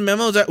any of these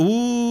memos...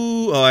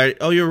 Ooh.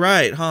 Oh, you're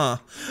right, huh?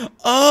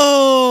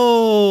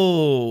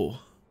 Oh...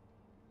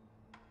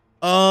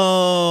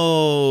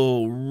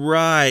 Oh,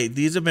 right.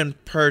 These have been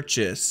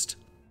purchased.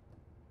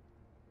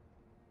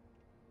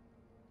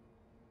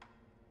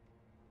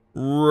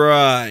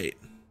 Right.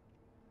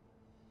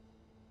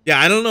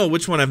 Yeah, I don't know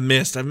which one I've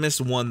missed. I've missed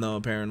one, though,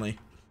 apparently.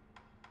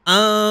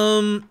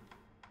 Do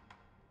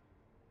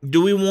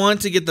we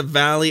want to get the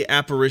Valley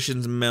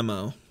Apparitions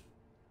memo?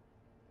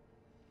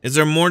 Is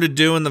there more to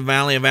do in the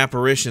Valley of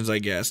Apparitions, I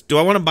guess? Do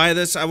I want to buy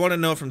this? I want to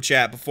know from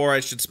chat before I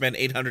should spend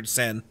 800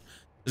 sen.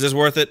 Is this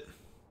worth it?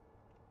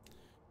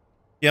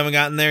 You haven't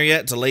gotten there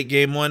yet? It's a late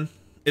game one.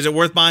 Is it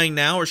worth buying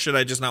now, or should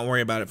I just not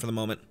worry about it for the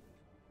moment?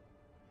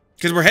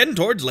 Because we're heading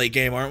towards late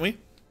game, aren't we?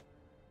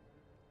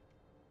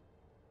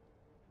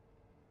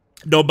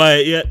 Don't buy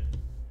it yet.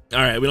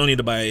 Alright, we don't need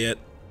to buy it yet.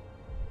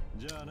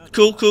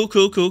 Cool, cool,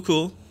 cool, cool,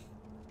 cool.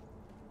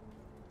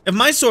 If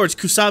my sword's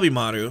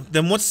Kusabimaru,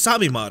 then what's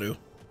Sabimaru?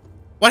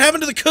 What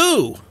happened to the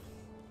coup?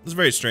 That's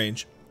very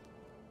strange.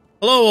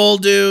 Hello,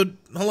 old dude.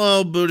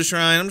 Hello, Buddha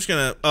Shrine. I'm just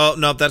gonna... Oh,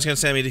 nope, that's gonna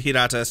send me to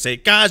Hirata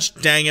Estate. Gosh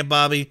dang it,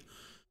 Bobby.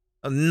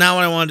 Not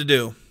what I wanted to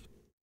do.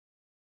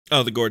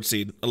 Oh, the gourd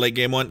seed. A late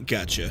game one?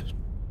 Gotcha.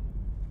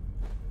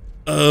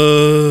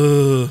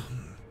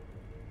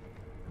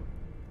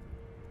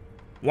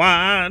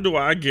 Why do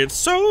I get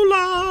so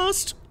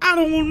lost? I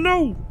don't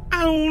know.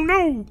 I don't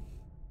know.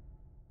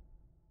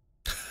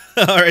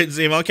 Alright,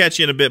 Zim, I'll catch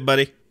you in a bit,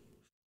 buddy.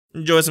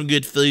 Enjoy some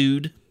good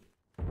food.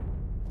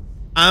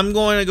 I'm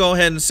going to go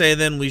ahead and say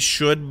then we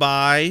should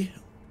buy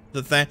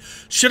the thing.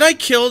 Should I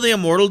kill the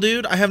immortal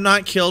dude? I have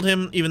not killed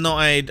him, even though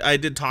I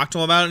did talk to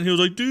him about it, and he was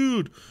like,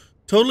 dude,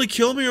 totally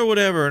kill me or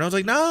whatever. And I was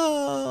like,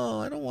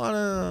 no, I don't want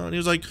to. And he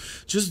was like,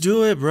 just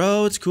do it,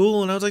 bro. It's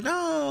cool. And I was like,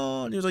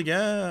 no. And he was like,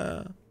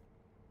 yeah.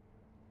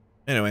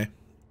 Anyway.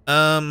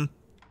 Oh,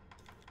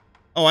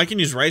 I can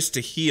use rice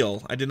to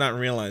heal. I did not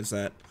realize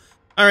that.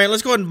 All right,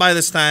 let's go ahead and buy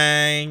this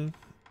thing.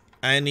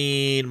 I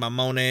need my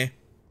money.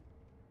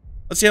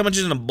 Let's see how much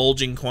is in a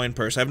bulging coin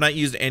purse. I've not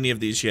used any of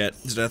these yet.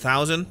 Is it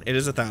 1,000? It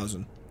is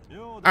 1,000.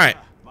 All right.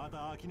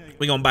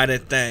 We're going to buy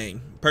that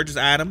thing. Purchase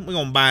item. We're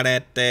going to buy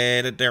that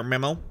there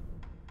memo.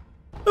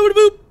 Boop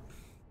boop.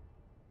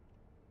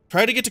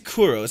 Try to get to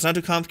Kuro. It's not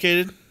too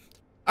complicated.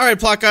 All right,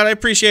 Plot God, I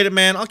appreciate it,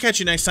 man. I'll catch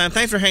you next time.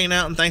 Thanks for hanging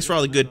out, and thanks for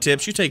all the good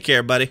tips. You take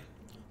care, buddy.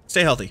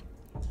 Stay healthy.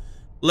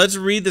 Let's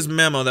read this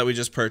memo that we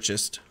just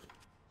purchased.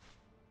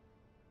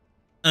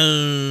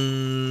 Memo.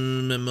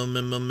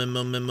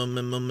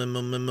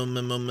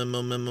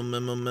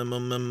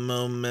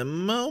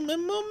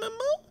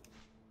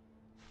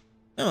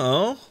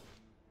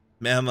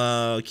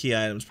 Key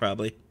items,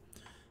 probably.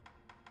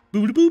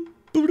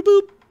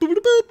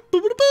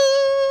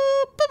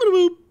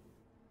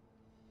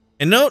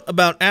 A note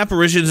about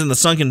apparitions in the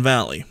Sunken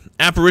Valley.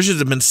 Apparitions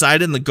have been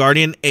sighted in the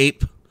guardian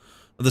ape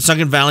of the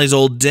Sunken Valley's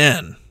old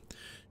den.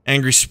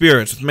 Angry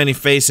spirits with many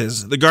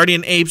faces. The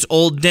guardian ape's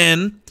old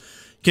den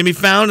can be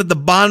found at the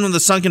bottom of the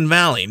Sunken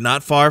Valley,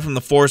 not far from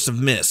the Forest of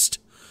Mist.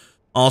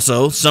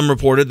 Also, some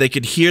reported they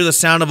could hear the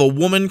sound of a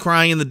woman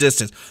crying in the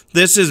distance.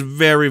 This is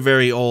very,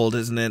 very old,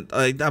 isn't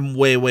it? I'm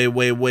way, way,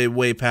 way, way,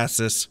 way past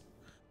this.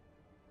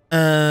 Don't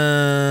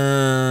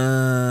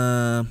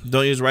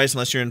use rice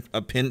unless you're in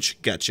a pinch.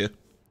 Gotcha.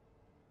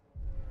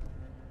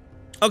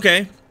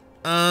 Okay.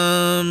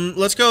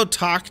 Let's go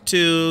talk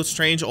to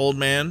strange old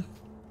man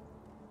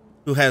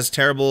who has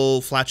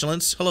terrible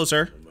flatulence. Hello,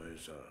 sir.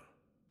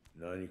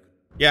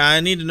 Yeah,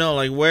 I need to know,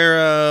 like,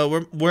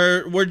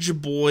 where'd your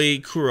boy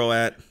Kuro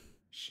at?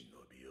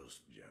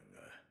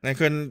 I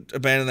couldn't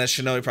abandon that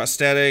shinobi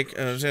prosthetic.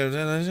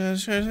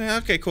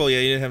 Okay, cool. Yeah,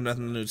 you didn't have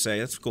nothing new to say.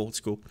 That's cool. It's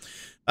cool.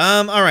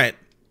 All right.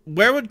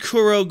 Where would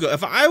Kuro go?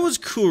 If I was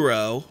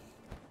Kuro,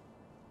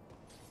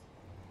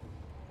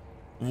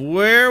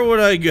 where would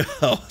I go?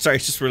 Sorry,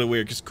 it's just really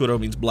weird because Kuro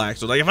means black.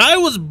 So, like, if I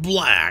was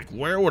black,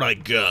 where would I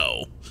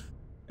go?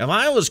 If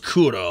I was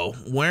Kuro,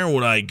 where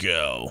would I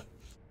go?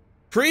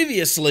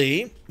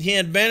 Previously, he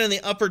had been in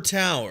the upper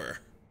tower,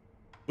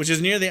 which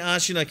is near the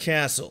Ashina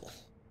Castle.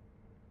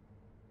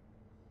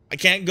 I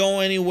can't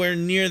go anywhere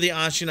near the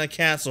Ashina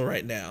Castle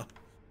right now.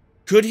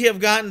 Could he have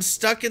gotten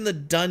stuck in the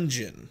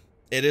dungeon?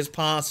 It is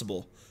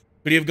possible.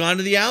 Could he have gone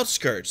to the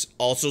outskirts?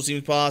 Also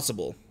seems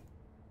possible.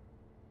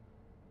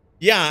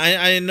 Yeah,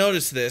 I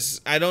noticed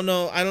this. I don't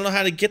know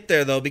how to get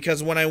there though,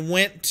 because when I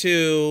went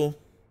to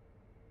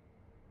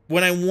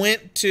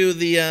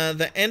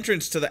the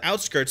entrance to the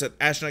outskirts at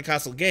Ashina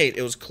Castle Gate,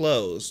 it was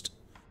closed.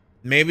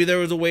 Maybe there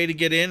was a way to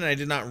get in and I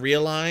did not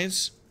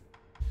realize.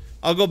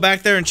 I'll go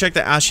back there and check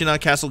the Ashina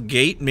Castle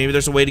Gate. Maybe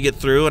there's a way to get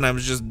through and I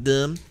was just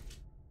dumb.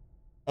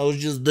 I was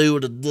just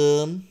doing a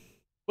dumb.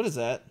 What is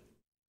that?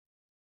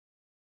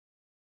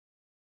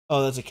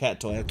 Oh, that's a cat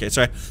toy. Okay,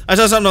 sorry. I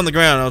saw something on the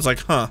ground. I was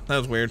like, huh, that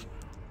was weird.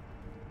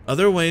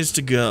 Other ways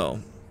to go.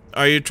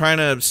 Are you trying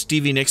to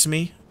Stevie Nicks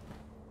me?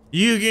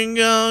 You can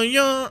go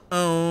your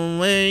own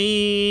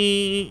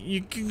way.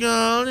 You can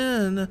go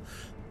in.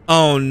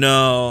 Oh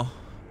no.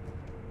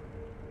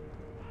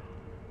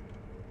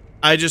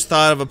 I just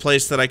thought of a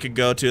place that I could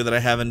go to that I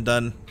haven't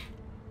done.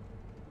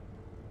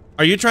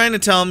 Are you trying to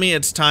tell me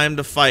it's time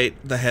to fight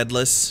the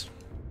Headless?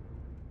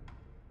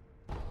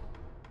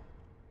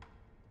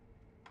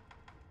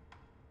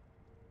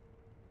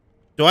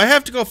 Do I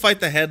have to go fight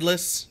the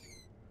Headless?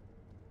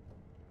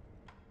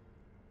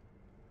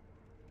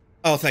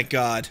 Oh, thank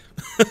God.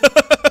 Because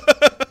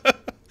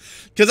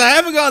I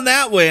haven't gone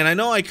that way, and I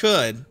know I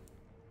could.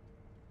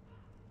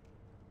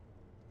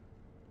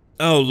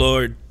 Oh,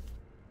 Lord.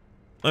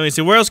 Let me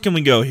see. Where else can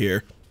we go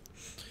here?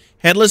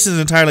 Headless is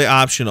entirely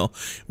optional.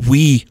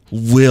 We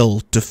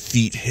will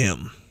defeat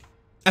him.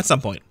 At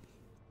some point.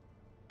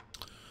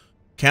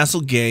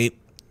 Castle Gate.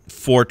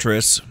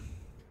 Fortress.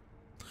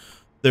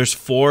 There's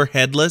 4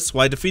 Headless.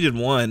 Well, I defeated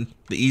 1.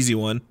 The easy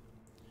one.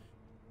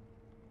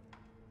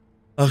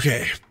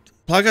 Okay.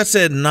 Plaga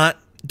said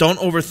don't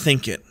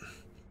overthink it.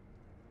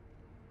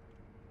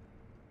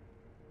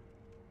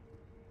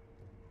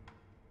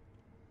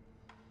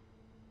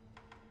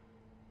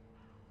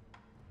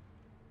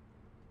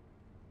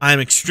 I'm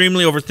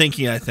extremely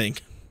overthinking, I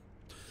think.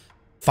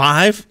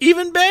 5?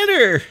 Even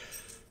better!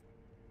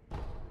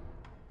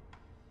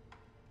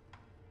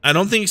 I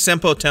don't think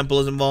Senpo Temple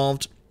is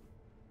involved.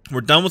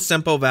 We're done with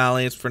Senpo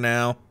Valleys for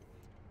now.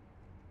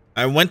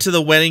 I went to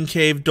the Wedding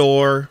Cave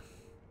door.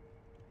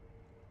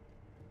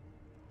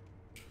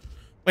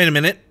 Wait a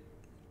minute.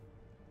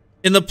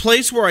 In the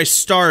place where I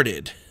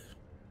started,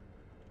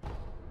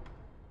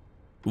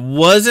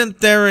 wasn't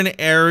there an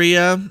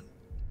area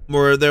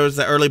where there was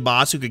the early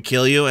boss who could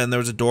kill you and there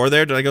was a door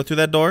there? Did I go through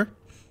that door?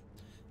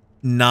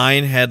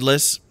 9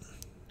 Headless.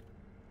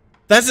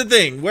 That's the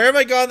thing. Where have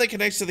I gone that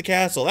connects to the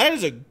castle? That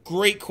is a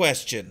great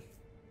question.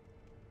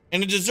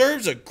 And it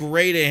deserves a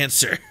great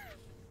answer.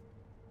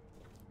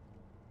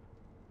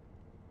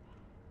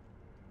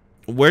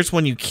 Where's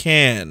one you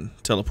can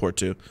teleport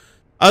to?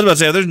 I was about to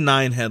say, there's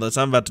 9 Headless.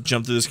 I'm about to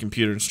jump through this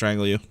computer and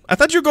strangle you. I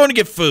thought you were going to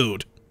get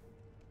food.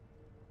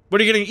 What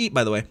are you going to eat,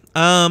 by the way?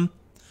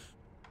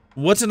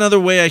 What's another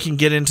way I can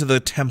get into the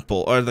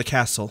temple or the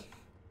castle?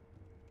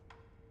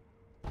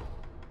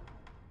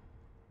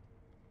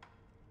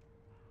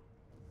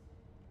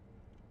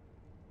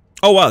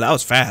 Oh, wow, that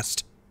was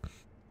fast.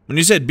 When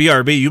you said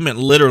BRB, you meant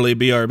literally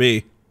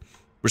BRB.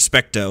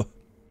 Respecto.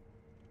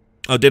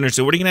 Oh, dinner.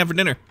 So what are you going to have for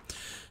dinner?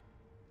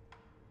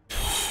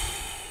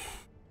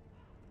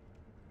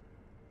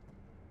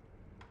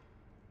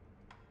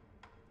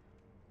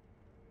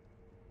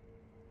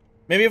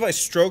 Maybe if I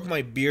stroke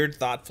my beard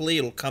thoughtfully,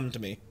 it'll come to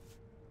me.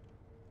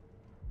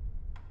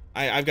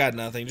 I've got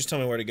nothing. Just tell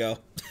me where to go.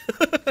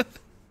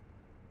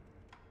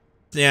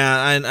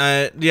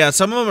 Yeah,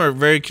 some of them are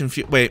very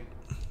confused. Wait.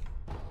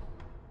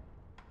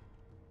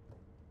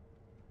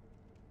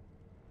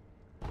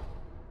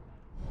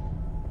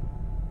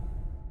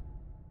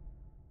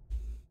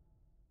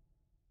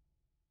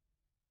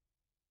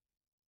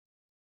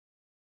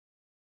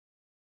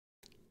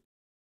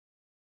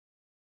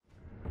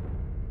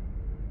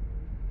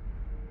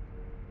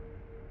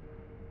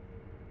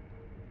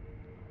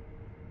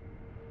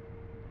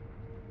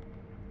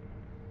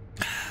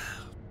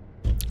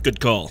 Good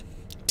call.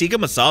 Tikka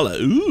masala.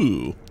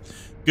 Ooh.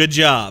 Good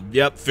job.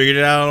 Yep, figured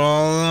it out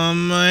all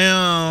on my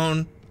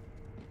own.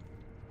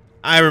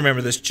 I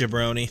remember this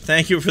jabroni.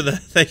 Thank you for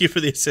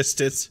the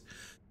assistance.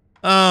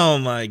 Oh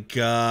my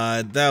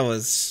god, that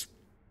was.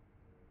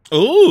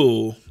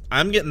 Ooh,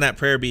 I'm getting that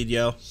prayer bead,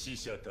 yo.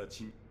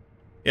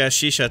 Yeah,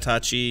 shisha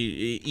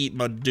tachi. Eat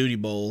my duty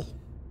bowl.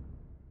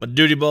 My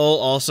duty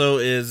bowl also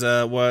is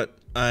what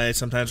I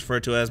sometimes refer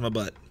to as my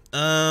butt.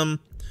 I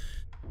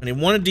need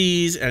one of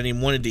these, and I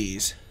need one of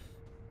these.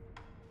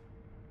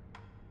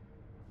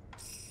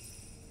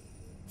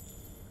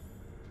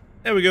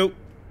 There we go.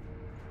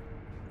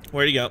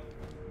 Where'd he go?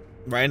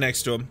 Right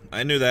next to him.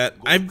 I knew that.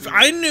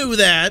 I knew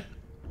that.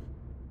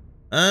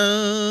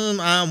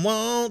 I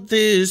want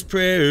this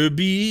prayer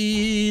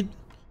bead.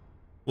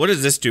 What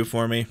does this do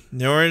for me?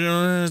 Okay,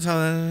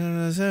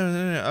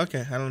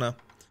 I don't know.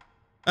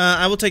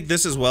 I will take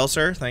this as well,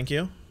 sir. Thank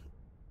you.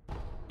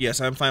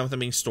 Yes, I'm fine with them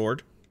being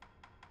stored.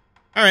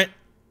 Alright.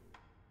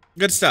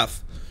 Good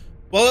stuff.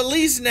 Well, at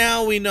least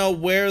now we know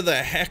where the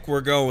heck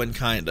we're going,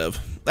 kind of.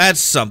 That's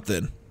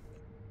something.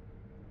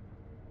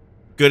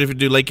 Good if you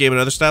do late game and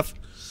other stuff?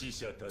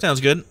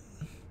 Sounds good.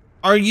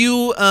 Are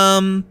you,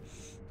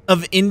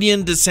 of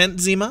Indian descent,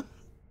 Zima?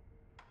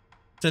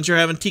 Since you're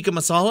having tikka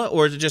masala,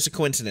 or is it just a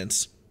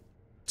coincidence?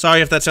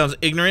 Sorry if that sounds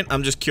ignorant,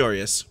 I'm just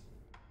curious.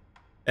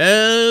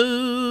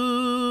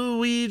 Oh,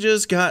 we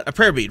just got a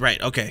prayer bead,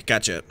 right, okay,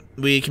 gotcha.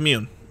 We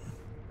commune.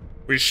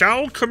 We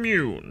shall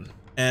commune.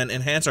 And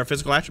enhance our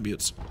physical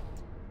attributes.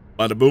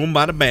 Bada boom,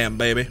 bada bam,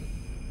 baby.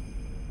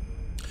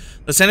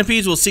 The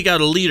centipedes will seek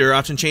out a leader,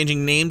 often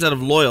changing names out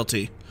of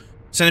loyalty.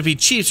 Centipede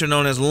chiefs are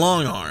known as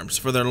long arms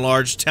for their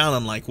large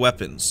talon-like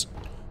weapons.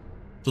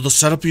 Do the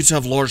centipedes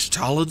have large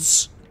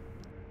talons?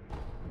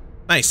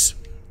 Nice.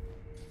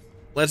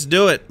 Let's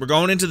do it. We're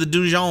going into the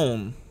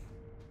dungeon.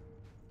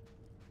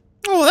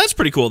 Oh, that's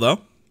pretty cool,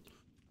 though.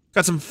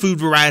 Got some food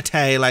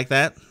variety like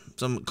that.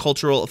 Some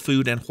cultural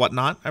food and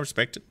whatnot. I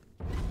respect it.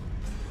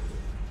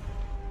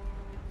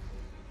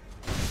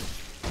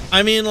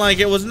 I mean, like,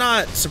 it was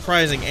not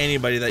surprising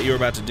anybody that you were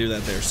about to do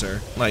that there,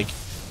 sir. Like,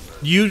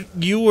 you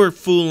were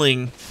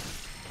fooling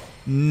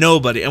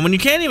nobody. And when you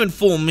can't even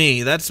fool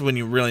me, that's when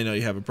you really know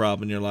you have a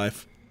problem in your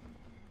life.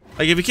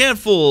 Like, if you can't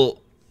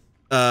fool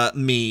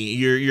me,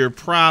 you're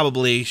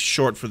probably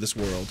short for this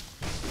world.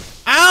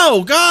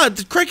 Ow, God,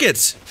 the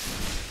crickets!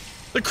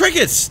 The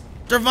crickets!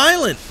 They're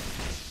violent!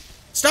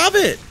 Stop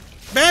it!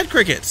 Bad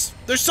crickets!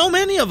 There's so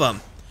many of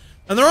them!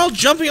 And they're all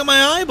jumping at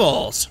my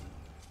eyeballs!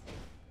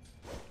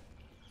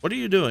 What are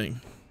you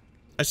doing?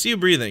 I see you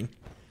breathing.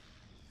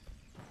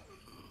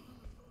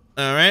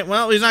 Alright,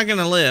 well, he's not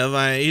gonna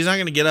live. He's not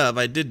gonna get up.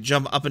 I did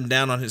jump up and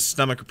down on his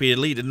stomach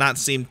repeatedly. He did not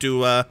seem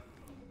to, I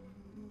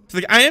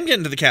am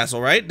getting to the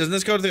castle, right? Doesn't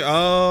this go to the...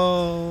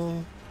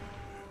 Oh.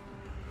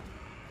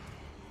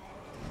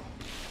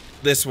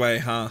 This way,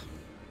 huh?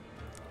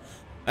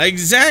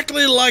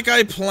 Exactly like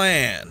I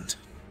planned.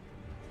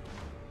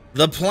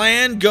 The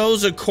plan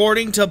goes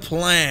according to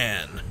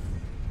plan.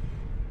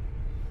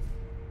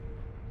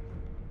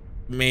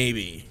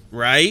 Maybe,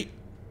 right?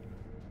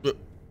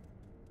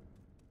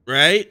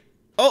 Right?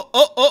 Oh,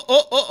 oh, oh,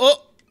 oh, oh,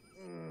 oh.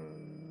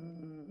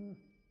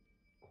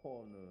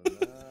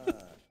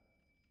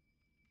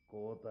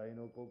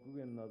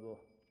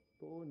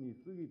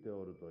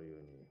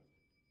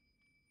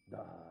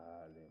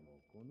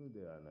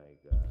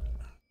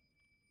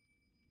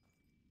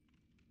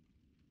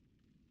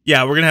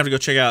 Yeah, we're gonna have to go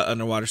check out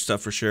underwater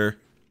stuff for sure.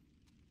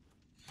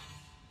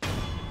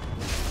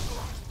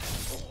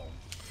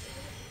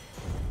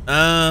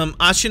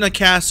 Ashina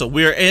Castle.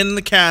 We are in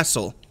the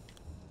castle.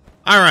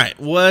 Alright,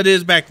 what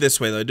is back this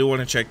way, though? I do want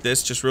to check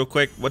this just real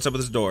quick. What's up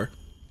with this door?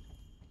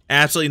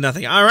 Absolutely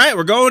nothing. Alright,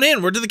 we're going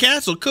in. We're to the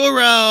castle.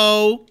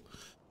 Kuro!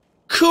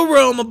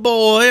 Kuro, my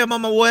boy. I'm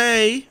on my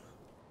way.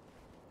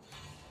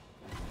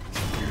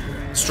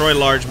 Destroy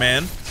large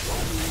man.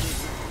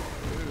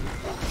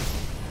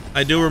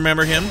 I do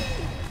remember him.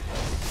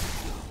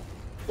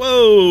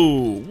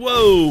 Whoa!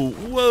 Whoa!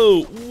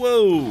 Whoa!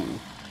 Whoa!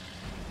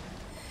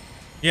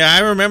 Yeah, I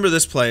remember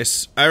this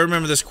place. I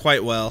remember this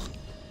quite well.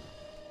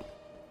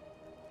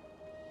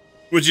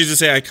 Would you just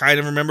say I kind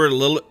of remember it a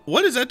little?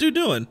 What is that dude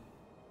doing?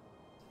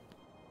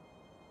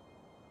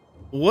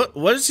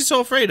 What is he so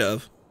afraid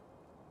of?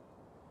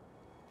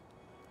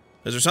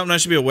 Is there something I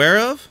should be aware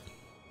of?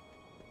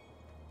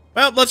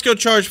 Well, let's go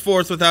charge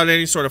forth without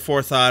any sort of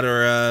forethought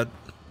or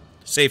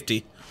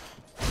safety.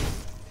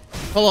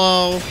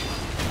 Hello.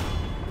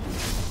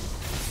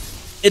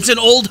 It's an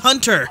old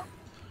hunter.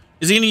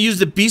 Is he gonna use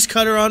the beast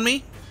cutter on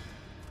me?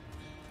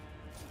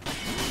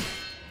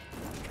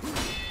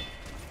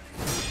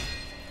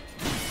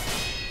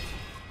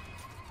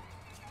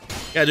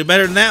 Gotta do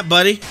better than that,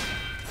 buddy.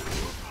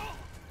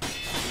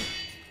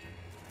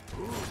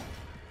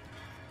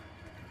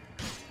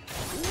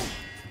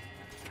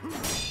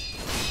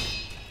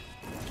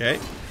 Okay.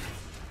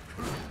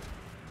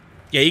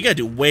 Yeah, you gotta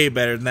do way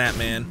better than that,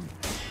 man.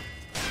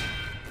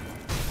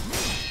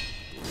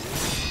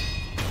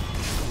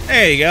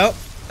 There you go.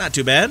 Not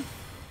too bad.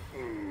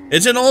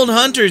 It's an old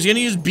hunter. He's gonna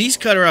use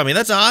beast cutter on me.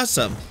 That's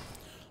awesome.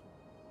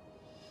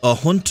 A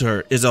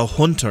hunter is a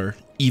hunter,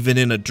 even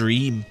in a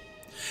dream.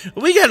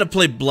 We gotta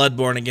play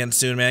Bloodborne again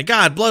soon, man.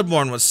 God,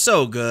 Bloodborne was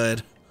so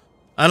good.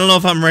 I don't know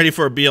if I'm ready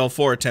for a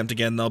BL4 attempt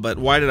again, though, but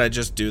why did I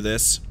just do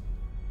this?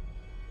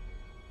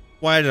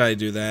 Why did I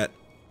do that?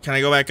 Can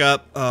I go back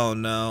up? Oh,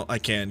 no. I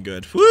can.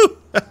 Good. Woo!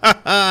 Thought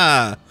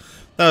I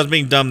was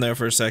being dumb there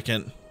for a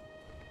second.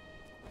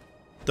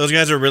 Those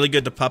guys are really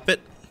good to puppet.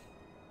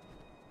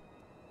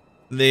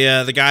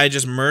 The guy I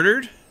just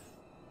murdered.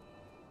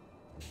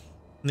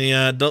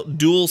 The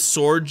dual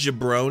sword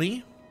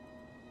jabroni.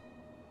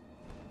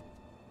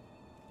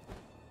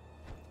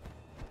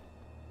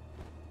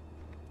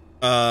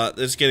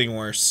 It's getting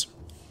worse.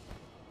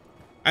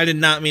 I did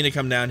not mean to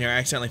come down here. I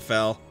accidentally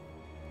fell.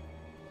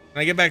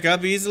 Can I get back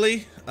up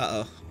easily?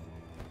 Uh-oh.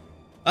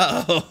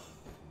 Uh-oh.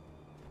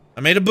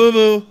 I made a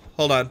boo-boo.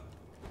 Hold on.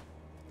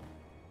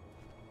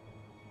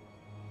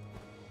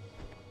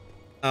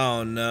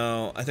 Oh,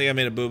 no. I think I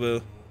made a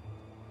boo-boo.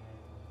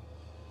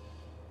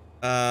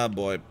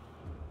 Boy.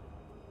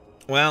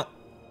 Well,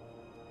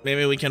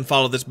 maybe we can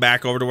follow this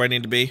back over to where I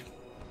need to be.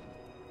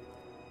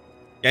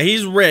 Yeah,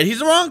 he's red. He's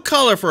the wrong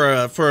color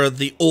for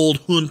the old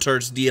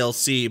Hunters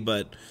DLC,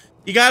 but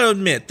you gotta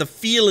admit, the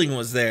feeling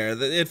was there.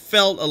 It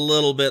felt a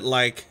little bit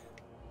like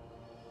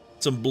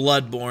some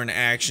Bloodborne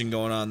action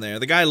going on there.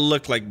 The guy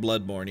looked like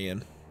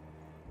Bloodbornean.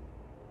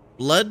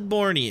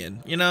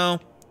 Bloodbornean, you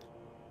know?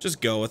 Just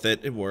go with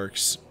it. It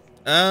works.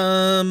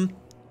 I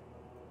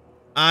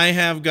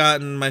have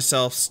gotten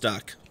myself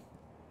stuck.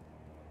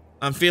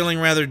 I'm feeling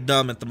rather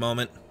dumb at the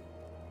moment.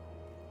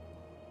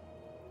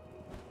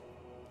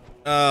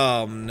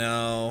 Oh,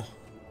 no.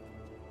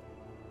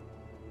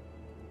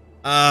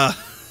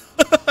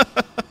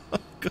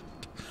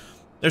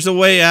 There's a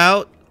way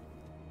out.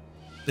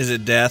 Is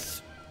it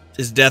death?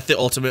 Is death the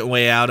ultimate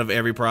way out of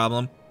every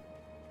problem?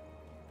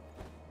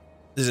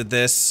 Is it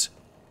this?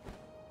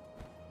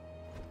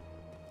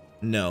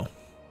 No.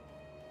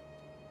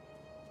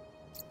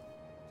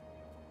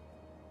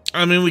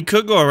 I mean, we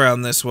could go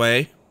around this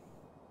way.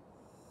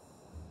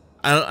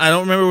 I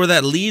don't remember where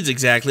that leads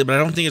exactly, but I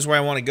don't think it's where I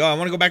want to go. I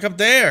want to go back up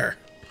there.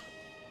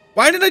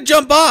 Why did I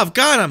jump off?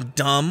 God, I'm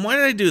dumb. Why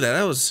did I do that?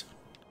 That was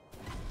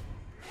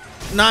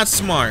not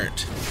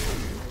smart.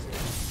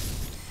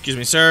 Excuse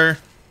me, sir.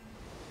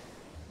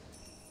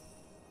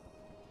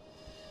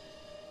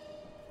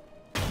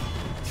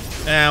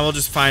 Yeah, we'll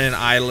just find an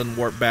island,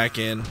 warp back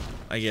in,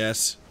 I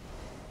guess.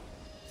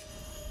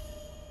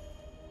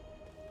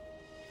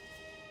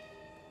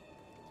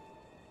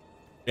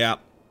 Yeah.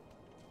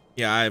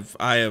 Yeah,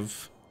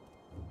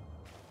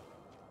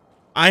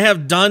 I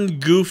have done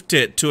goofed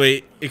it to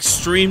a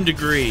extreme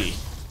degree.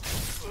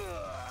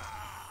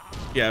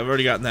 Yeah, I've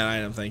already gotten that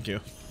item, thank you.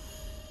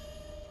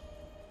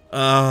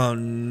 Oh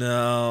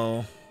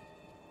no.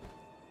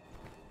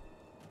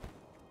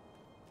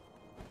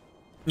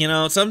 You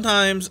know,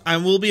 sometimes I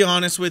will be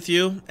honest with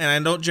you, and I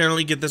don't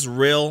generally get this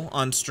real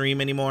on stream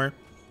anymore.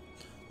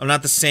 I'm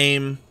not the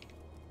same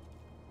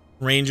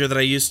ranger that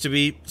I used to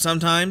be.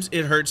 Sometimes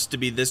it hurts to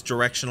be this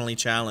directionally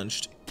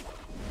challenged.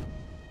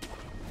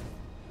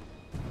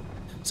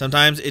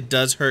 Sometimes it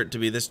does hurt to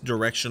be this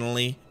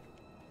directionally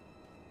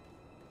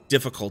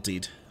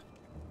difficultied.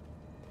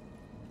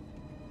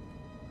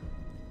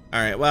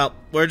 Alright, well,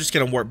 we're just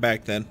gonna warp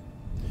back then.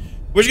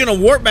 We're just gonna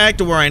warp back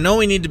to where I know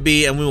we need to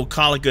be, and we will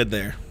call it good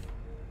there.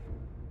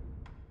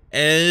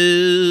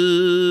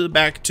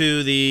 Back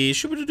to the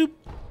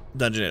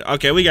dungeon.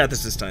 Okay, we got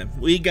this time.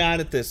 We got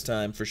it this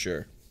time for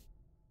sure.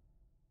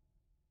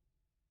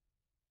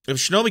 If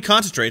Shinobi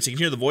concentrates, he can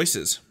hear the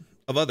voices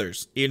of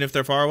others, even if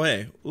they're far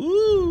away.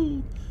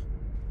 Ooh.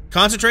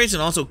 Concentrates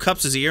and also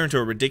cups his ear into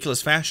a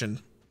ridiculous fashion.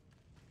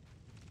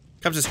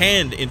 Cups his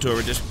hand into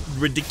a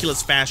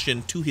ridiculous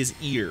fashion to his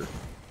ear.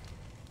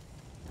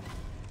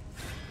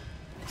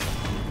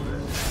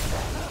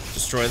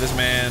 Destroy this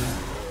man.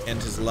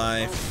 End his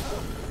life.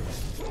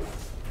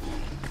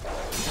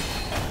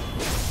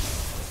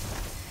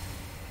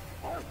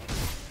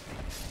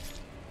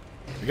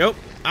 There we go.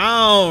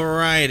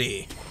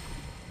 Alrighty.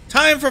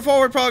 Time for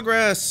forward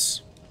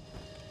progress.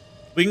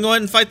 We can go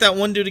ahead and fight that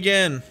one dude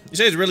again. You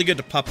say he's really good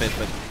to puppet,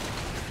 but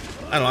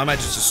I don't know, I might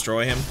just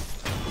destroy him.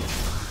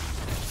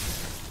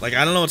 Like,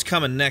 I don't know what's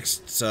coming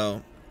next,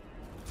 so.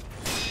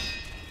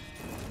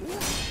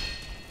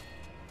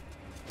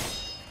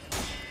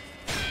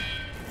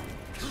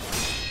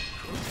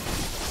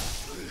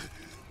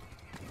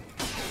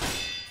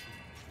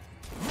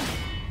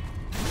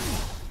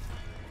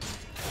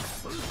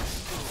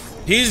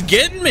 He's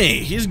getting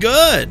me. He's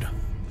good.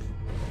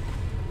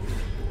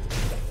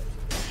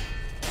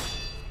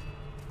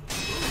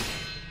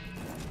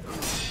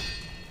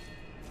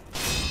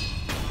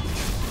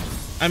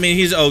 I mean,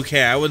 he's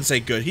okay. I wouldn't say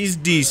good. He's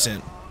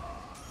decent.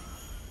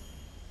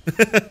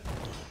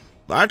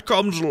 That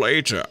comes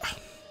later.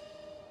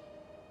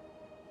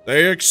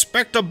 They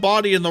expect a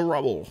body in the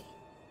rubble.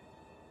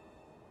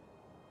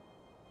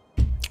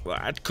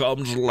 That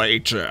comes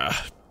later.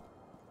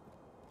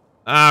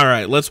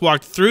 Alright, let's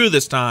walk through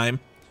this time.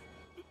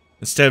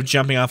 instead of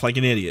jumping off like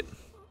an idiot.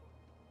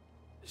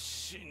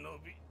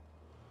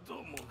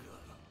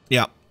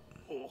 Yeah.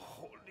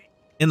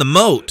 In the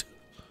moat.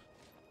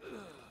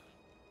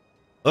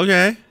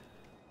 Okay.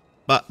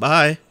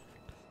 Bye.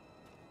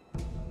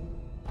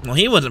 Well,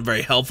 he wasn't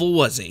very helpful,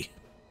 was he?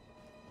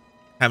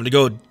 Having to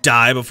go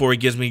die before he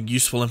gives me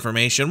useful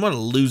information. What a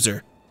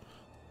loser.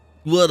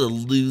 What a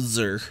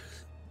loser.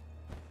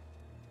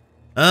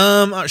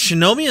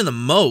 Shinobi in the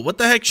moat. What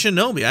the heck,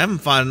 Shinobi? I haven't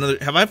fought another.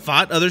 Have I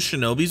fought other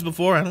Shinobis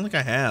before? I don't think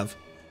I have.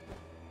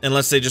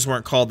 Unless they just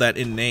weren't called that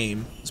in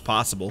name. It's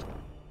possible.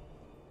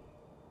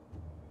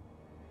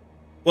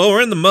 Well,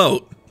 we're in the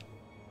moat.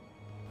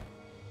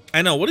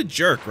 I know, what a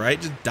jerk, right?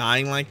 Just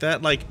dying like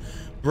that. Like,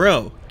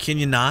 bro, can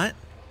you not?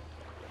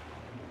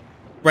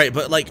 Right,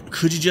 but like,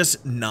 could you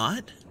just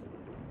not?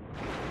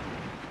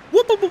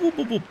 Whoop, whoop, whoop,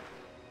 whoop, whoop.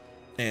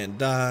 And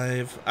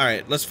dive.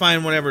 Alright, let's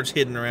find whatever's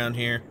hidden around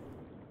here.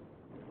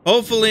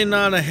 Hopefully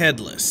not a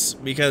headless,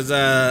 because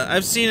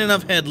I've seen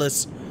enough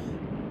headless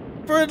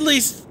for at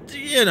least,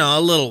 you know,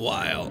 a little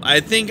while. I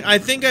think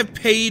I've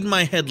paid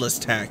my headless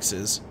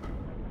taxes.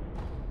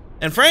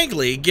 And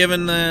frankly,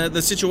 given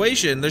the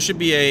situation, there should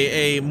be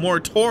a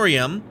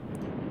moratorium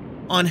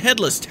on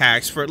headless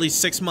tax for at least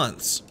 6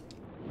 months.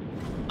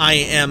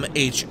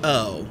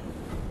 IMHO.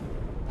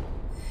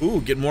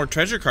 Ooh, get more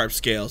treasure carp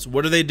scales.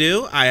 What do they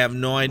do? I have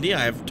no idea.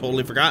 I have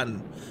totally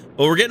forgotten.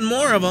 But we're getting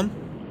more of them.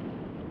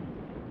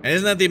 And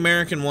isn't that the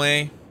American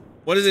way?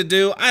 What does it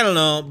do? I don't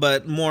know,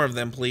 but more of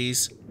them,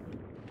 please.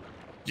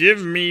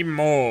 Give me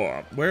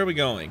more. Where are we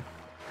going?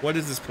 What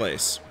is this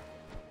place?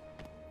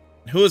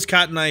 Who is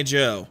Cotton Eye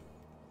Joe?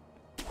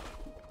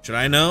 Should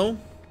I know?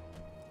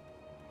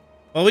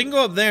 Well, we can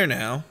go up there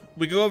now.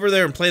 We go over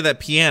there and play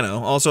that piano.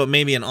 Also, it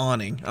may be an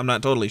awning. I'm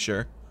not totally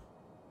sure.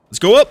 Let's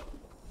go up.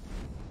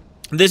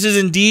 This is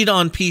indeed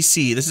on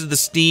PC. This is the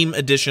Steam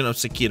edition of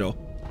Sekiro.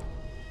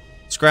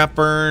 Scrap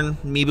burn,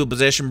 Mibu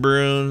possession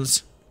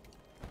runes.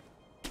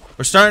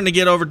 We're starting to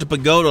get over to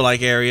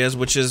pagoda-like areas,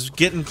 which is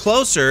getting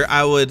closer,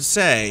 I would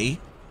say,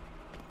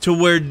 to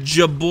where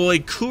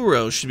Jaboy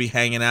Kuro should be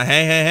hanging out.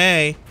 Hey, hey,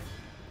 hey.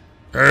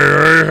 Hey,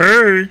 hey,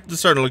 hey. This is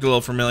starting to look a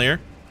little familiar.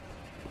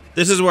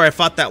 This is where I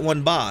fought that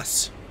one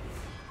boss.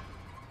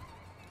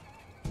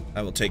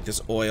 I will take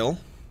this oil.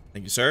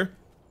 Thank you, sir.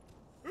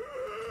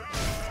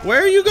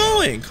 Where are you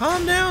going?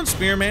 Calm down,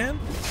 Spearman.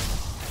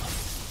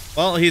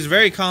 Well, he's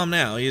very calm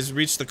now. He has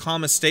reached the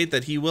calmest state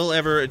that he will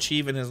ever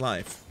achieve in his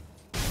life.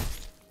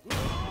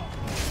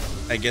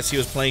 I guess he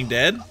was playing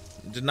dead.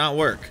 It did not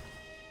work.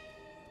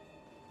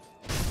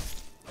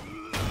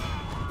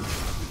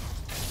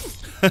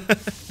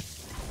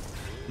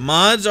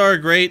 Mods are a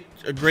great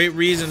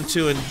reason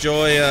to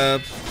enjoy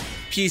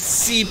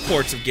PC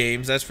ports of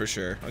games, that's for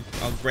sure.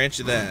 I'll grant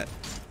you that.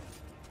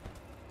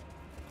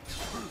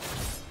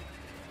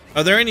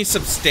 Are there any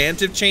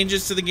substantive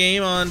changes to the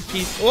game on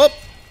PC? Whoop!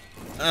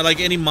 Like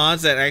any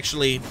mods that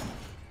actually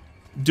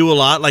do a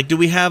lot? Like, do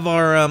we have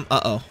our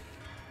uh-oh.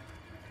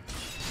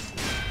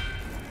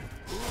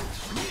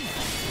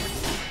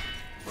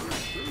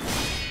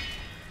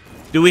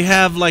 Do we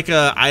have like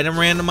a item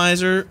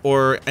randomizer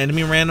or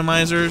enemy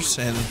randomizers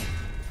and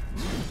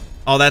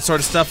all that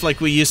sort of stuff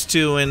like we used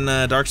to in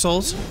Dark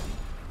Souls?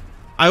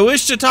 I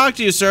wish to talk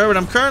to you, sir, but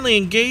I'm currently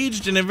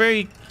engaged in a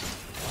very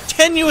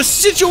tenuous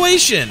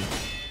situation.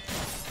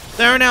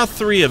 There are now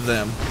 3 of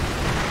them.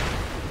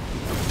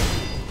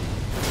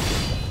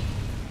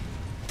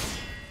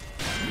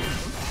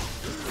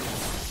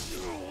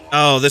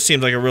 Oh, this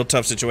seems like a real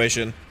tough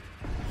situation.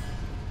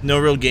 No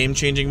real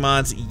game-changing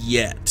mods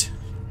yet.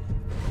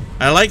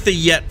 I like the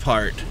yet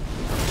part.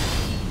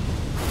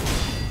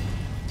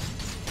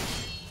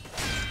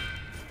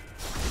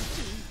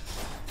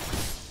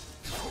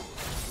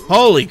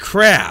 Holy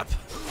crap.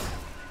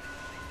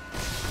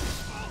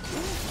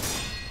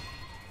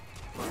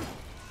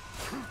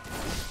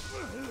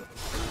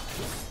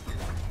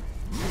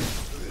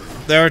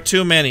 There are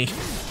too many.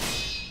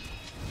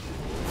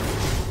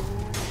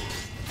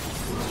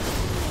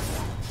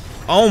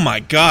 Oh my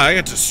god, I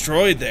got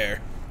destroyed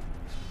there.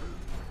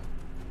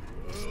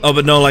 Oh,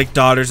 but no, like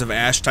Daughters of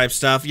Ash type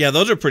stuff. Yeah,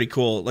 those are pretty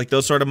cool. Like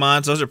those sort of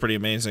mods, those are pretty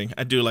amazing.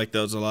 I do like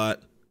those a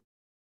lot.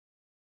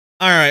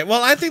 Alright,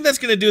 well, I think that's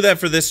going to do that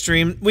for this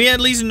stream. We at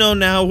least know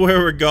now where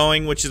we're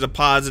going, which is a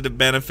positive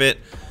benefit.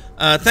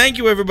 Thank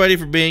you, everybody,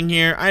 for being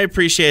here. I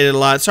appreciate it a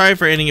lot. Sorry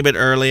for ending a bit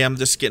early. I'm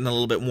just getting a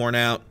little bit worn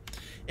out.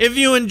 If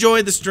you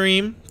enjoyed the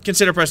stream,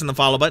 consider pressing the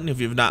follow button if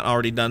you've not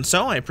already done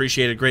so. I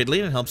appreciate it greatly,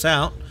 and it helps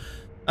out.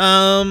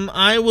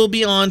 I will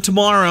be on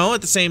tomorrow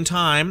at the same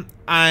time.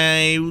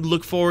 I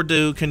look forward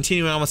to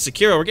continuing on with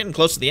Sekiro. We're getting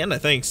close to the end, I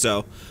think,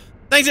 so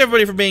thanks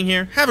everybody for being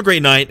here. Have a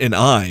great night, and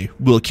I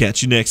will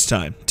catch you next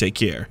time. Take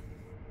care.